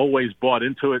always bought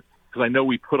into it, because I know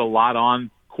we put a lot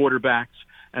on quarterbacks,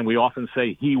 and we often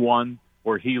say he won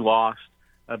or he lost,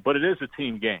 but it is a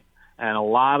team game, and a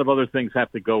lot of other things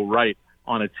have to go right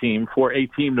on a team for a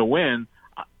team to win,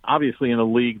 obviously in a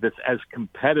league that's as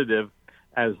competitive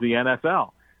as the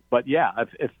NFL. But yeah,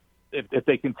 if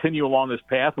they continue along this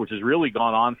path, which has really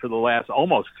gone on for the last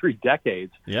almost 3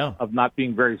 decades of not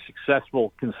being very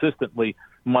successful consistently,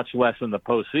 much less in the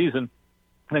postseason,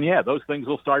 then yeah, those things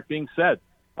will start being said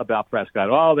about Prescott.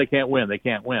 Oh, they can't win. They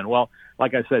can't win. Well,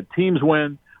 like I said, teams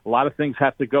win. A lot of things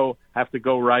have to go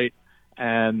right.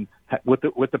 And with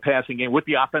the passing game, with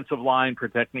the offensive line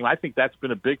protecting, I think that's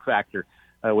been a big factor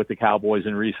with the Cowboys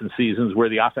in recent seasons, where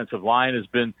the offensive line has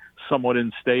been somewhat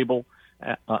unstable,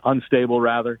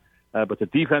 but the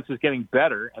defense is getting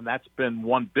better, and that's been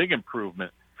one big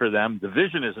improvement for them.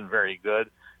 Division isn't very good,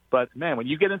 but man, when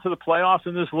you get into the playoffs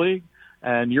in this league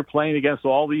and you're playing against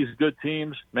all these good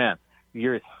teams, man,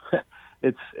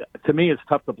 to me it's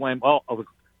tough to blame.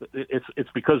 It's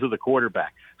because of the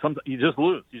quarterback. You just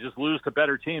lose. You just lose to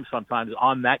better teams sometimes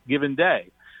on that given day.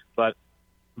 But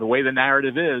the way the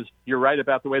narrative is, you're right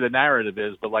about the way the narrative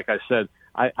is. But like I said,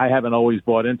 I haven't always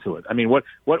bought into it. I mean, what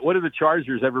did the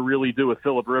Chargers ever really do with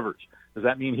Phillip Rivers? Does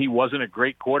that mean he wasn't a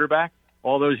great quarterback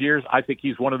all those years? I think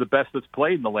he's one of the best that's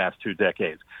played in the last 2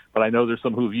 decades. But I know there's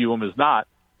some who view him as not,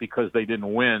 because they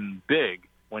didn't win big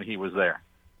when he was there.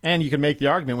 And you can make the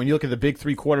argument, when you look at the big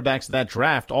 3 quarterbacks of that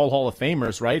draft, all Hall of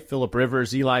Famers, right? Phillip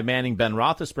Rivers, Eli Manning, Ben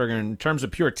Roethlisberger. In terms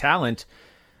of pure talent,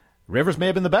 Rivers may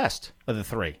have been the best of the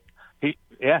 3. He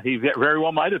very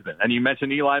well might have been. And you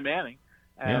mentioned Eli Manning,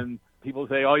 and people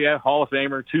say, "Oh yeah, Hall of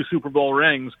Famer, 2 Super Bowl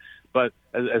rings." But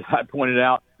as I pointed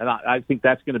out, and I think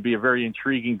that's going to be a very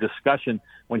intriguing discussion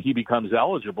when he becomes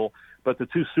eligible. But the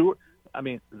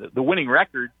winning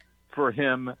record for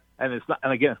him, and it's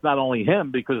not only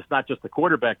him, because it's not just the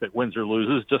quarterback that wins or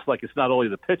loses, just like it's not only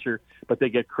the pitcher, but they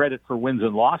get credit for wins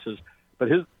and losses. But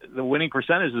the winning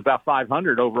percentage is about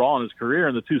 500 overall in his career,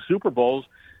 and the 2 Super Bowls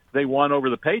they won over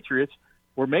the Patriots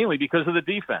were mainly because of the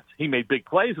defense. He made big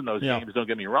plays in those games, don't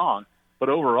get me wrong, but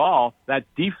overall that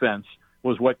defense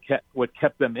was what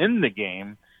kept them in the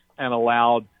game and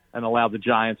allowed the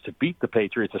Giants to beat the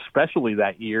Patriots, especially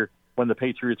that year when the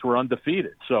Patriots were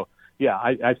undefeated. So, yeah,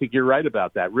 I think you're right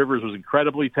about that. Rivers was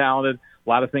incredibly talented, a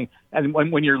lot of things. And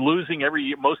when you're losing every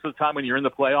year, most of the time when you're in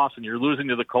the playoffs and you're losing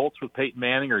to the Colts with Peyton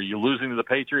Manning or you're losing to the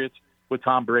Patriots with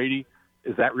Tom Brady,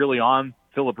 is that really on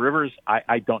Phillip Rivers?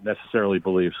 I don't necessarily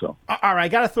believe so. All right, I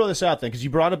got to throw this out there because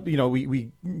you brought up,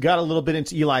 we got a little bit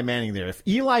into Eli Manning there. If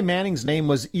Eli Manning's name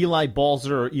was Eli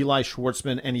Balzer or Eli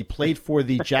Schwartzman and he played for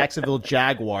the Jacksonville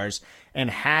Jaguars and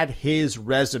had his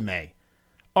resume,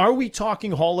 are we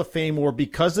talking Hall of Fame, or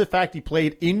because of the fact he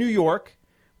played in New York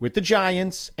with the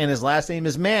Giants and his last name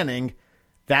is Manning,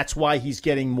 that's why he's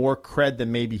getting more cred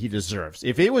than maybe he deserves?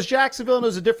 If it was Jacksonville and it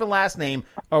was a different last name,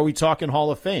 are we talking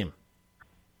Hall of Fame?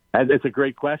 It's a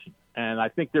great question, and I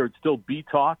think there would still be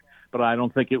talk, but I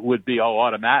don't think it would be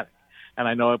automatic. And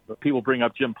I know people bring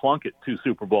up Jim Plunkett, 2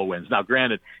 Super Bowl wins. Now,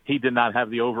 granted, he did not have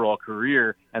the overall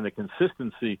career and the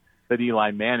consistency that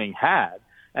Eli Manning had,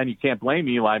 and you can't blame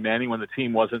Eli Manning when the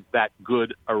team wasn't that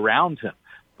good around him.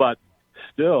 But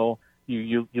still,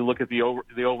 you look at the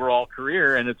overall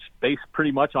career, and it's based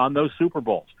pretty much on those Super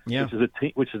Bowls,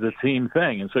 which is a team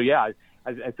thing. And so,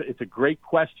 it's a great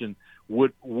question.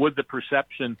 Would the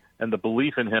perception and the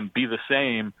belief in him be the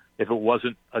same if it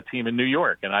wasn't a team in New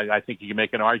York? And I think you can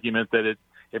make an argument that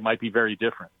it might be very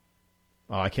different.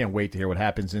 Oh, I can't wait to hear what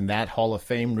happens in that Hall of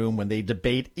Fame room when they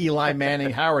debate Eli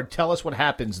Manning. Howard, tell us what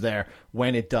happens there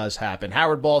when it does happen.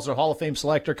 Howard Balzer, Hall of Fame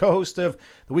selector, co-host of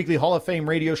the weekly Hall of Fame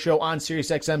radio show on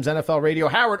SiriusXM's NFL Radio.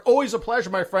 Howard, always a pleasure,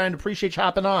 my friend. Appreciate you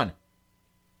hopping on.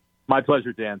 My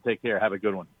pleasure, Dan. Take care. Have a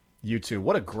good one. You too.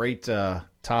 What a great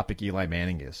topic Eli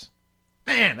Manning is.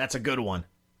 Man, that's a good one.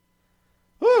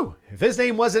 Woo! If his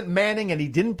name wasn't Manning and he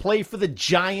didn't play for the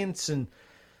Giants and,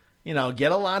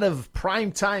 get a lot of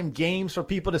primetime games for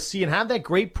people to see and have that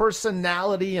great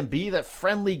personality and be that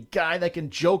friendly guy that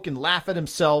can joke and laugh at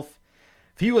himself.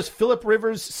 If he was Phillip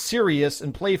Rivers serious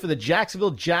and played for the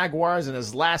Jacksonville Jaguars and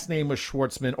his last name was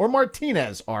Schwartzman or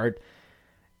Martinez, Art,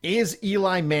 is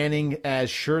Eli Manning as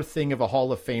sure thing of a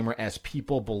Hall of Famer as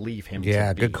people believe him to be?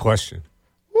 Yeah, good question.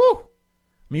 Woo!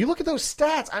 I mean, you look at those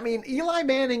stats. I mean, Eli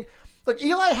Manning, look,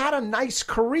 Eli had a nice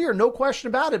career, no question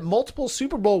about it. Multiple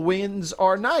Super Bowl wins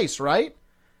are nice, right?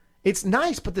 It's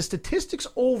nice, but the statistics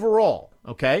overall,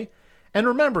 okay? And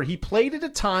remember, he played at a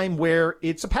time where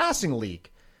it's a passing league.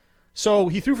 So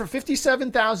he threw for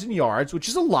 57,000 yards, which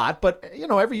is a lot, but,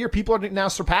 every year people are now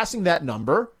surpassing that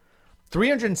number.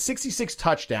 366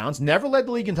 touchdowns, never led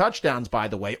the league in touchdowns, by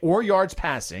the way, or yards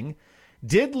passing.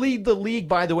 Did lead the league,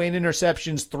 by the way, in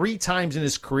interceptions 3 times in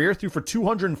his career, threw for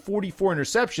 244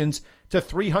 interceptions to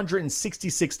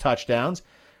 366 touchdowns.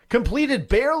 Completed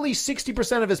barely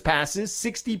 60% of his passes,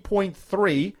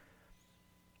 60.3.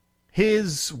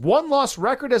 His one-loss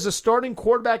record as a starting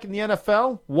quarterback in the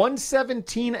NFL,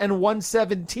 117 and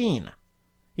 117.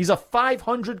 He's a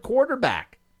 500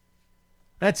 quarterback.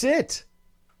 That's it.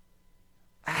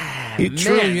 He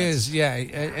truly is, yeah.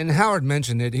 And Howard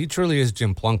mentioned it. He truly is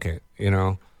Jim Plunkett,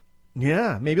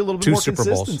 Yeah, maybe a little bit more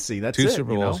consistency. That's it. 2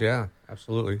 Super Bowls, yeah,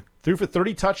 absolutely. Threw for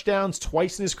 30 touchdowns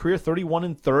twice in his career, 31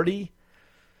 and 30.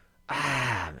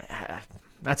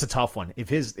 That's a tough one. If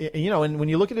his, and when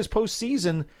you look at his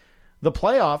postseason, the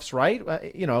playoffs, right?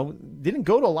 Didn't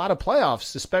go to a lot of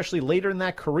playoffs, especially later in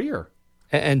that career.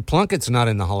 And Plunkett's not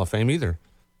in the Hall of Fame either.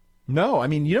 No, I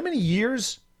mean, you know how many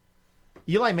years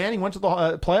Eli Manning went to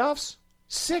the playoffs?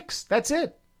 6. That's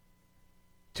it.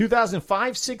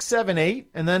 2005, 6, 7, 8,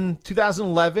 and then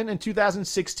 2011 and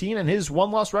 2016, and his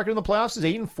one-loss record in the playoffs is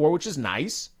 8-4, which is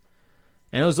nice.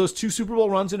 And it was those 2 Super Bowl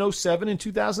runs in 07 and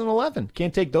 2011.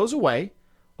 Can't take those away.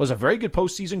 Was a very good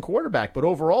postseason quarterback, but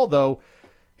overall, though,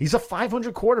 he's a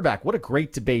 500 quarterback. What a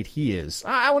great debate he is.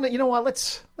 I want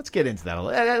to, let's get into that.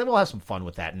 We'll have some fun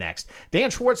with that next. Dan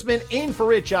Schwartzman in for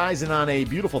Rich Eisen on a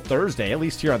beautiful Thursday, at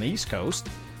least here on the East Coast.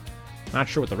 Not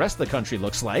sure what the rest of the country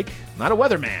looks like. Not a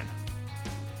weatherman.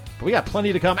 But we got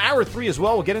plenty to come. Hour 3 as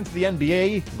well. We'll get into the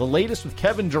NBA. The latest with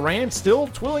Kevin Durant still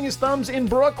twiddling his thumbs in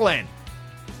Brooklyn.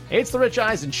 It's the Rich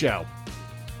Eisen Show.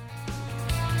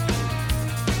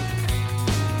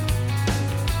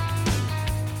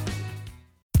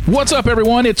 What's up,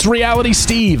 everyone? It's Reality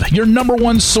Steve, your number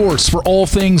one source for all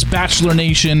things Bachelor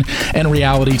Nation and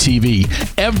reality TV.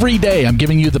 Every day, I'm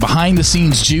giving you the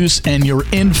behind-the-scenes juice and your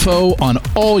info on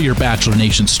all your Bachelor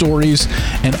Nation stories,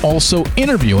 and also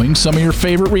interviewing some of your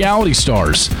favorite reality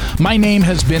stars. My name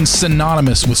has been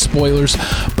synonymous with spoilers,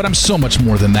 but I'm so much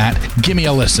more than that. Give me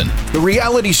a listen. The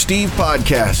Reality Steve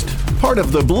Podcast, part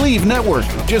of the Believe Network.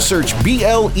 Just search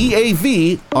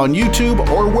BLEAV on YouTube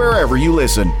or wherever you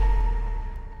listen.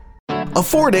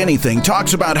 Afford Anything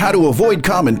talks about how to avoid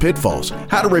common pitfalls,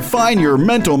 how to refine your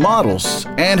mental models,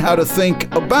 and how to think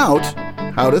about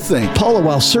how to think. Paula,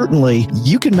 while certainly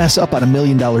you can mess up on $1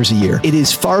 million a year, it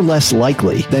is far less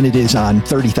likely than it is on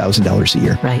 $30,000 a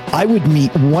year. Right. I would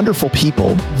meet wonderful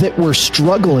people that were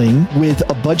struggling with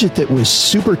a budget that was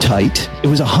super tight. It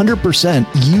was 100%.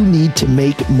 You need to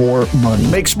make more money.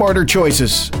 Make smarter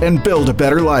choices and build a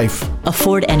better life.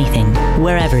 Afford Anything,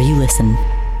 wherever you listen.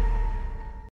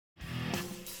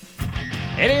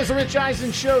 It is the Rich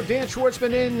Eisen Show. Dan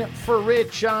Schwartzman in for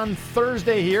Rich on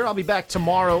Thursday here. I'll be back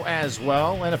tomorrow as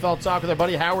well. NFL Talk with our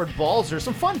buddy Howard Balzer.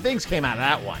 Some fun things came out of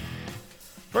that one.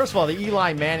 First of all, the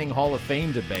Eli Manning Hall of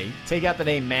Fame debate. Take out the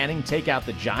name Manning, take out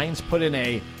the Giants, put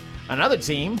in another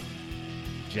team,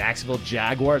 Jacksonville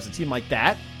Jaguars, a team like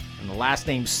that, and the last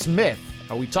name Smith.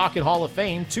 Are we talking Hall of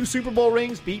Fame? 2 Super Bowl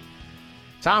rings, beat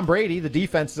Tom Brady. The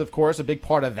defense is, of course, a big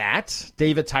part of that.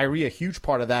 David Tyree, a huge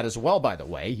part of that as well, by the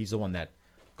way. He's the one that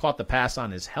caught the pass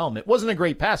on his helmet. Wasn't a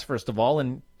great pass, first of all,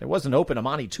 and there was an open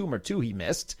Amani Toomer, too, he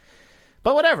missed.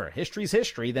 But whatever, history's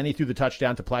history. Then he threw the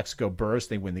touchdown to Plaxico Burress.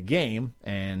 They win the game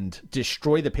and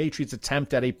destroy the Patriots'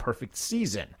 attempt at a perfect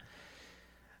season.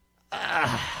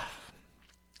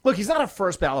 Look, he's not a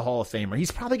first ballot Hall of Famer. He's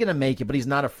probably going to make it, but he's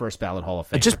not a first ballot Hall of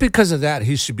Famer. Just because of that,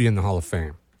 he should be in the Hall of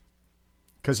Fame.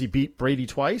 Because he beat Brady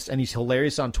twice, and he's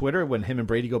hilarious on Twitter when him and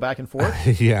Brady go back and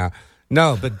forth? Yeah.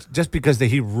 No, but just because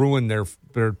he ruined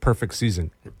their perfect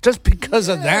season. Just because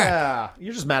of that. Yeah.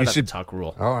 You're just mad about the Tuck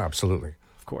rule. Oh, absolutely.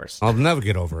 Of course. I'll never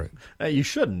get over it. You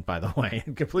shouldn't, by the way.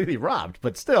 Completely robbed.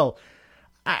 But still,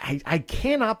 I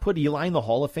cannot put Eli in the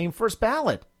Hall of Fame first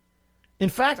ballot. In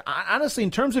fact, honestly,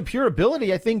 in terms of pure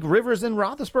ability, I think Rivers and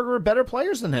Roethlisberger are better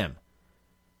players than him.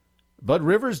 But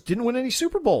Rivers didn't win any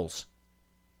Super Bowls.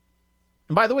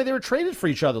 And by the way, they were traded for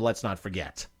each other, let's not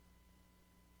forget.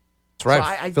 That's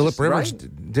right. So Phillip Rivers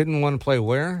didn't want to play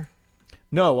where?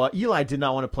 No, Eli did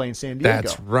not want to play in San Diego.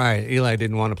 That's right. Eli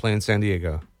didn't want to play in San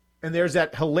Diego. And there's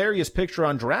that hilarious picture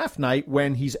on draft night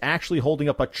when he's actually holding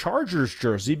up a Chargers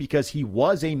jersey because he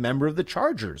was a member of the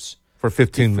Chargers. For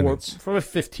 15 minutes. For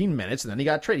 15 minutes, and then he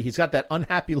got traded. He's got that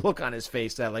unhappy look on his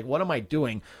face that, like, what am I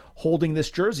doing holding this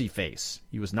jersey face?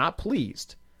 He was not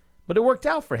pleased. But it worked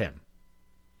out for him.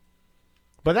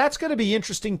 But that's going to be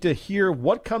interesting to hear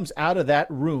what comes out of that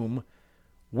room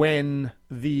when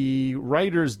the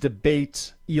writers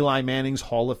debate Eli Manning's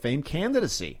Hall of Fame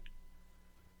candidacy.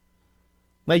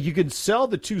 Like, you could sell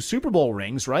the 2 Super Bowl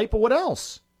rings, right? But what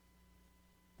else?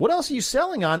 What else are you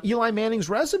selling on Eli Manning's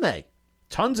resume?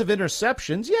 Tons of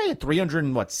interceptions. Yeah, he had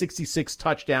 366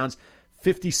 touchdowns,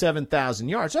 57,000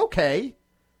 yards. Okay.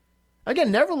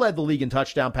 Again, never led the league in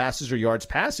touchdown passes or yards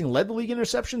passing. Led the league in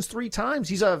interceptions 3 times.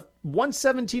 He's a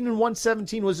 117 and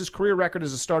 117 was his career record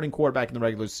as a starting quarterback in the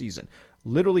regular season.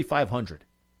 Literally 500.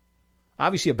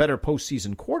 Obviously a better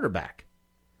postseason quarterback.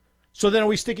 So then are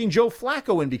we sticking Joe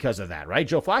Flacco in because of that, right?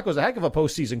 Joe Flacco's a heck of a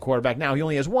postseason quarterback. Now he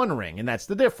only has 1 ring, and that's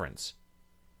the difference.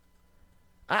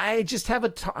 I just have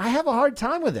I have a hard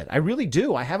time with it. I really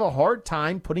do. I have a hard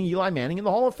time putting Eli Manning in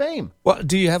the Hall of Fame. Well,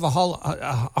 do you have a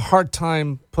hard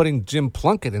time putting Jim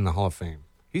Plunkett in the Hall of Fame?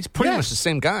 He's pretty much the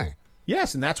same guy.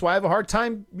 Yes, and that's why I have a hard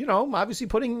time, obviously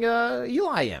putting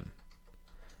Eli in.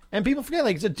 And people forget,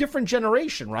 like, it's a different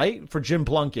generation, right, for Jim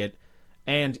Plunkett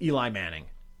and Eli Manning. I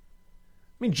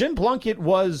mean, Jim Plunkett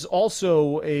was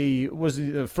also was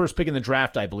the first pick in the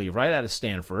draft, I believe, right, out of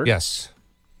Stanford. Yes.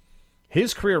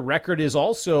 His career record is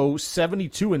also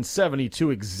 72 and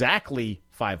 72, exactly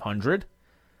 500.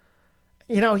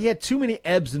 He had too many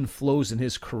ebbs and flows in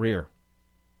his career.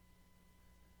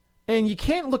 And you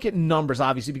can't look at numbers,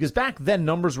 obviously, because back then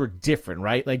numbers were different,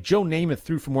 right? Like Joe Namath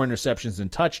threw for more interceptions than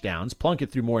touchdowns.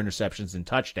 Plunkett threw more interceptions than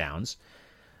touchdowns.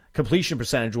 Completion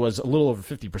percentage was a little over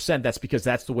 50%. That's because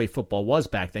that's the way football was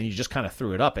back then. You just kind of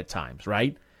threw it up at times,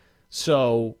 right?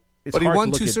 So it's But he hard won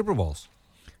to look 2 at... Super Bowls.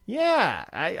 Yeah,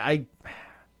 I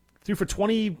threw for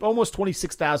almost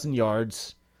 26,000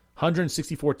 yards,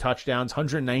 164 touchdowns,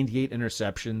 198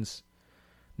 interceptions.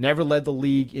 Never led the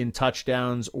league in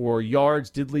touchdowns or yards.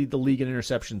 Did lead the league in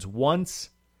interceptions once.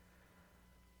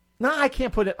 No, I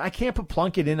can't put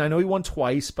Plunkett in. I know he won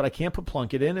twice, but I can't put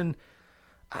Plunkett in. And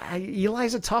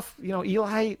Eli's a tough,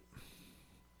 Eli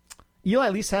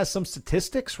at least has some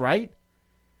statistics, right?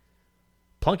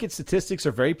 Plunkett's statistics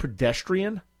are very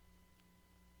pedestrian.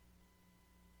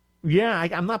 Yeah,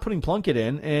 I'm not putting Plunkett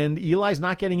in, and Eli's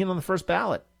not getting in on the first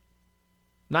ballot.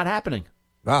 Not happening.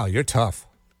 Wow, you're tough.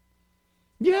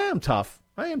 Yeah, I'm tough.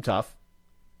 I am tough.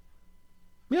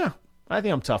 Yeah, I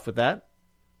think I'm tough with that.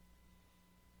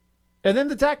 And then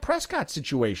the Dak Prescott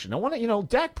situation. I want to,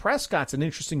 Dak Prescott's an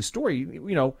interesting story.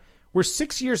 We're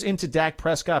 6 years into Dak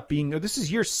Prescott this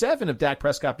is year 7 of Dak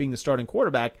Prescott being the starting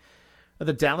quarterback of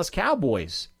the Dallas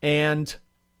Cowboys. And,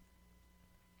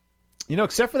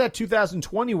 except for that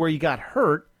 2020 where he got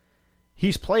hurt,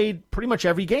 he's played pretty much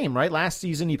every game, right? Last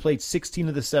season, he played 16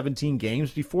 of the 17 games.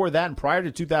 Before that, and prior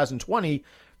to 2020,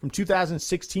 from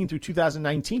 2016 through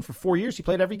 2019, for 4 years, he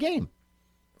played every game.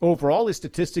 Overall, his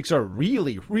statistics are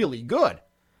really, really good.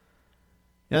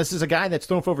 Now, this is a guy that's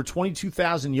thrown for over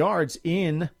 22,000 yards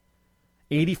in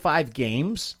 85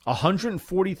 games,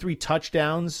 143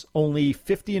 touchdowns, only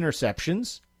 50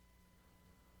 interceptions.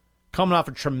 Coming off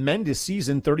a tremendous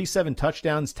season, 37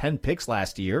 touchdowns, 10 picks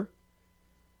last year.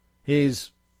 His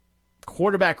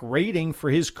quarterback rating for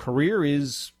his career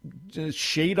is just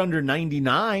shade under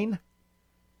 99.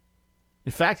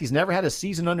 In fact, he's never had a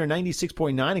season under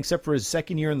 96.9 except for his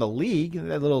second year in the league,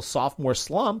 that little sophomore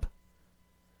slump.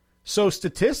 So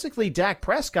statistically, Dak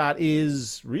Prescott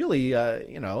is really,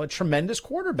 a tremendous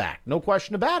quarterback. No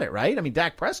question about it, right? I mean,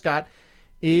 Dak Prescott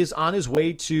is on his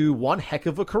way to one heck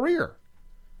of a career.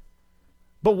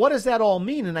 But what does that all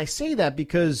mean? And I say that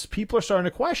because people are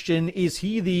starting to question, is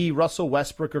he the Russell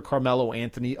Westbrook or Carmelo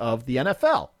Anthony of the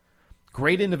NFL?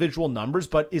 Great individual numbers,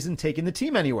 but isn't taking the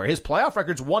team anywhere. His playoff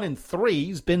record's 1-3.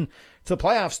 He's been to the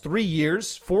playoffs 3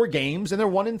 years, 4 games, and they're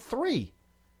 1-3.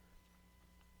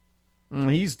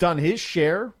 He's done his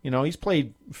share. He's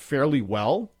played fairly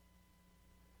well.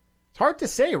 It's hard to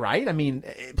say, right? I mean,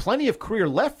 plenty of career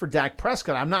left for Dak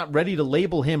Prescott. I'm not ready to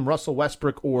label him Russell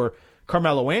Westbrook or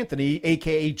Carmelo Anthony,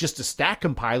 a.k.a. just a stat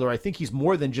compiler. I think he's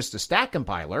more than just a stat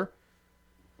compiler.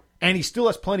 And he still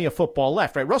has plenty of football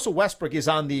left, right? Russell Westbrook is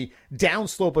on the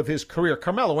downslope of his career.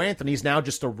 Carmelo Anthony is now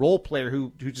just a role player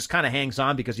who just kind of hangs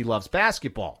on because he loves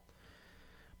basketball.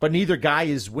 But neither guy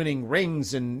is winning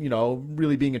rings and,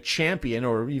 really being a champion,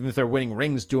 or even if they're winning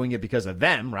rings, doing it because of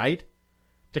them, right?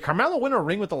 Did Carmelo win a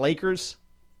ring with the Lakers?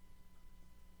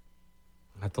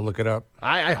 I have to look it up.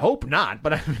 I hope not,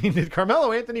 but I mean, did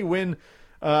Carmelo Anthony win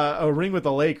a ring with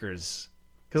the Lakers?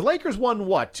 Because Lakers won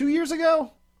what, 2 years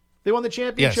ago? They won the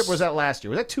championship, yes. Or was that last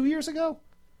year? Was that 2 years ago?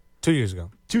 2 years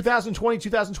ago. 2020,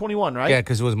 2021, right? Yeah,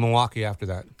 because it was Milwaukee after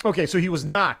that. Okay, so he was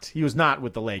not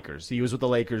with the Lakers. He was with the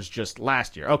Lakers just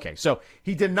last year. Okay, so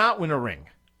he did not win a ring.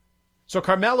 So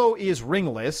Carmelo is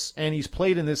ringless, and he's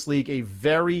played in this league a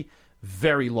very,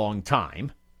 very long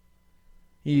time.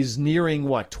 He's nearing,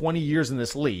 20 years in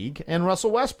this league. And Russell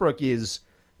Westbrook is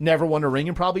never won a ring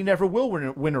and probably never will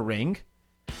win a ring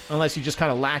unless he just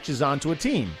kind of latches onto a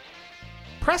team.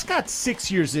 Prescott's 6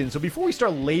 years in, so before we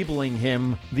start labeling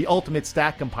him the ultimate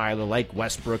stat compiler like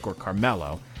Westbrook or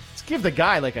Carmelo, let's give the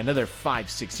guy another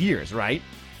 5-6 years, right?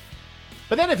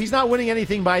 But then if he's not winning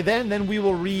anything by then we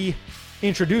will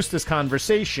reintroduce this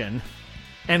conversation,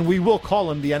 and we will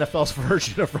call him the NFL's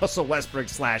version of Russell Westbrook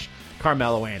 /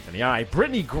 Carmelo Anthony. All right,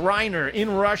 Brittany Griner in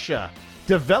Russia.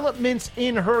 Developments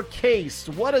in her case.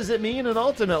 What does it mean? And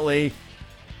ultimately,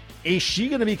 is she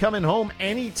going to be coming home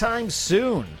anytime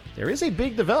soon? There is a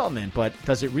big development, but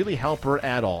does it really help her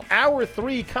at all? Hour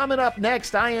 3 coming up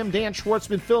next. I am Dan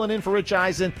Schwartzman filling in for Rich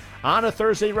Eisen on a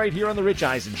Thursday right here on The Rich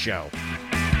Eisen Show.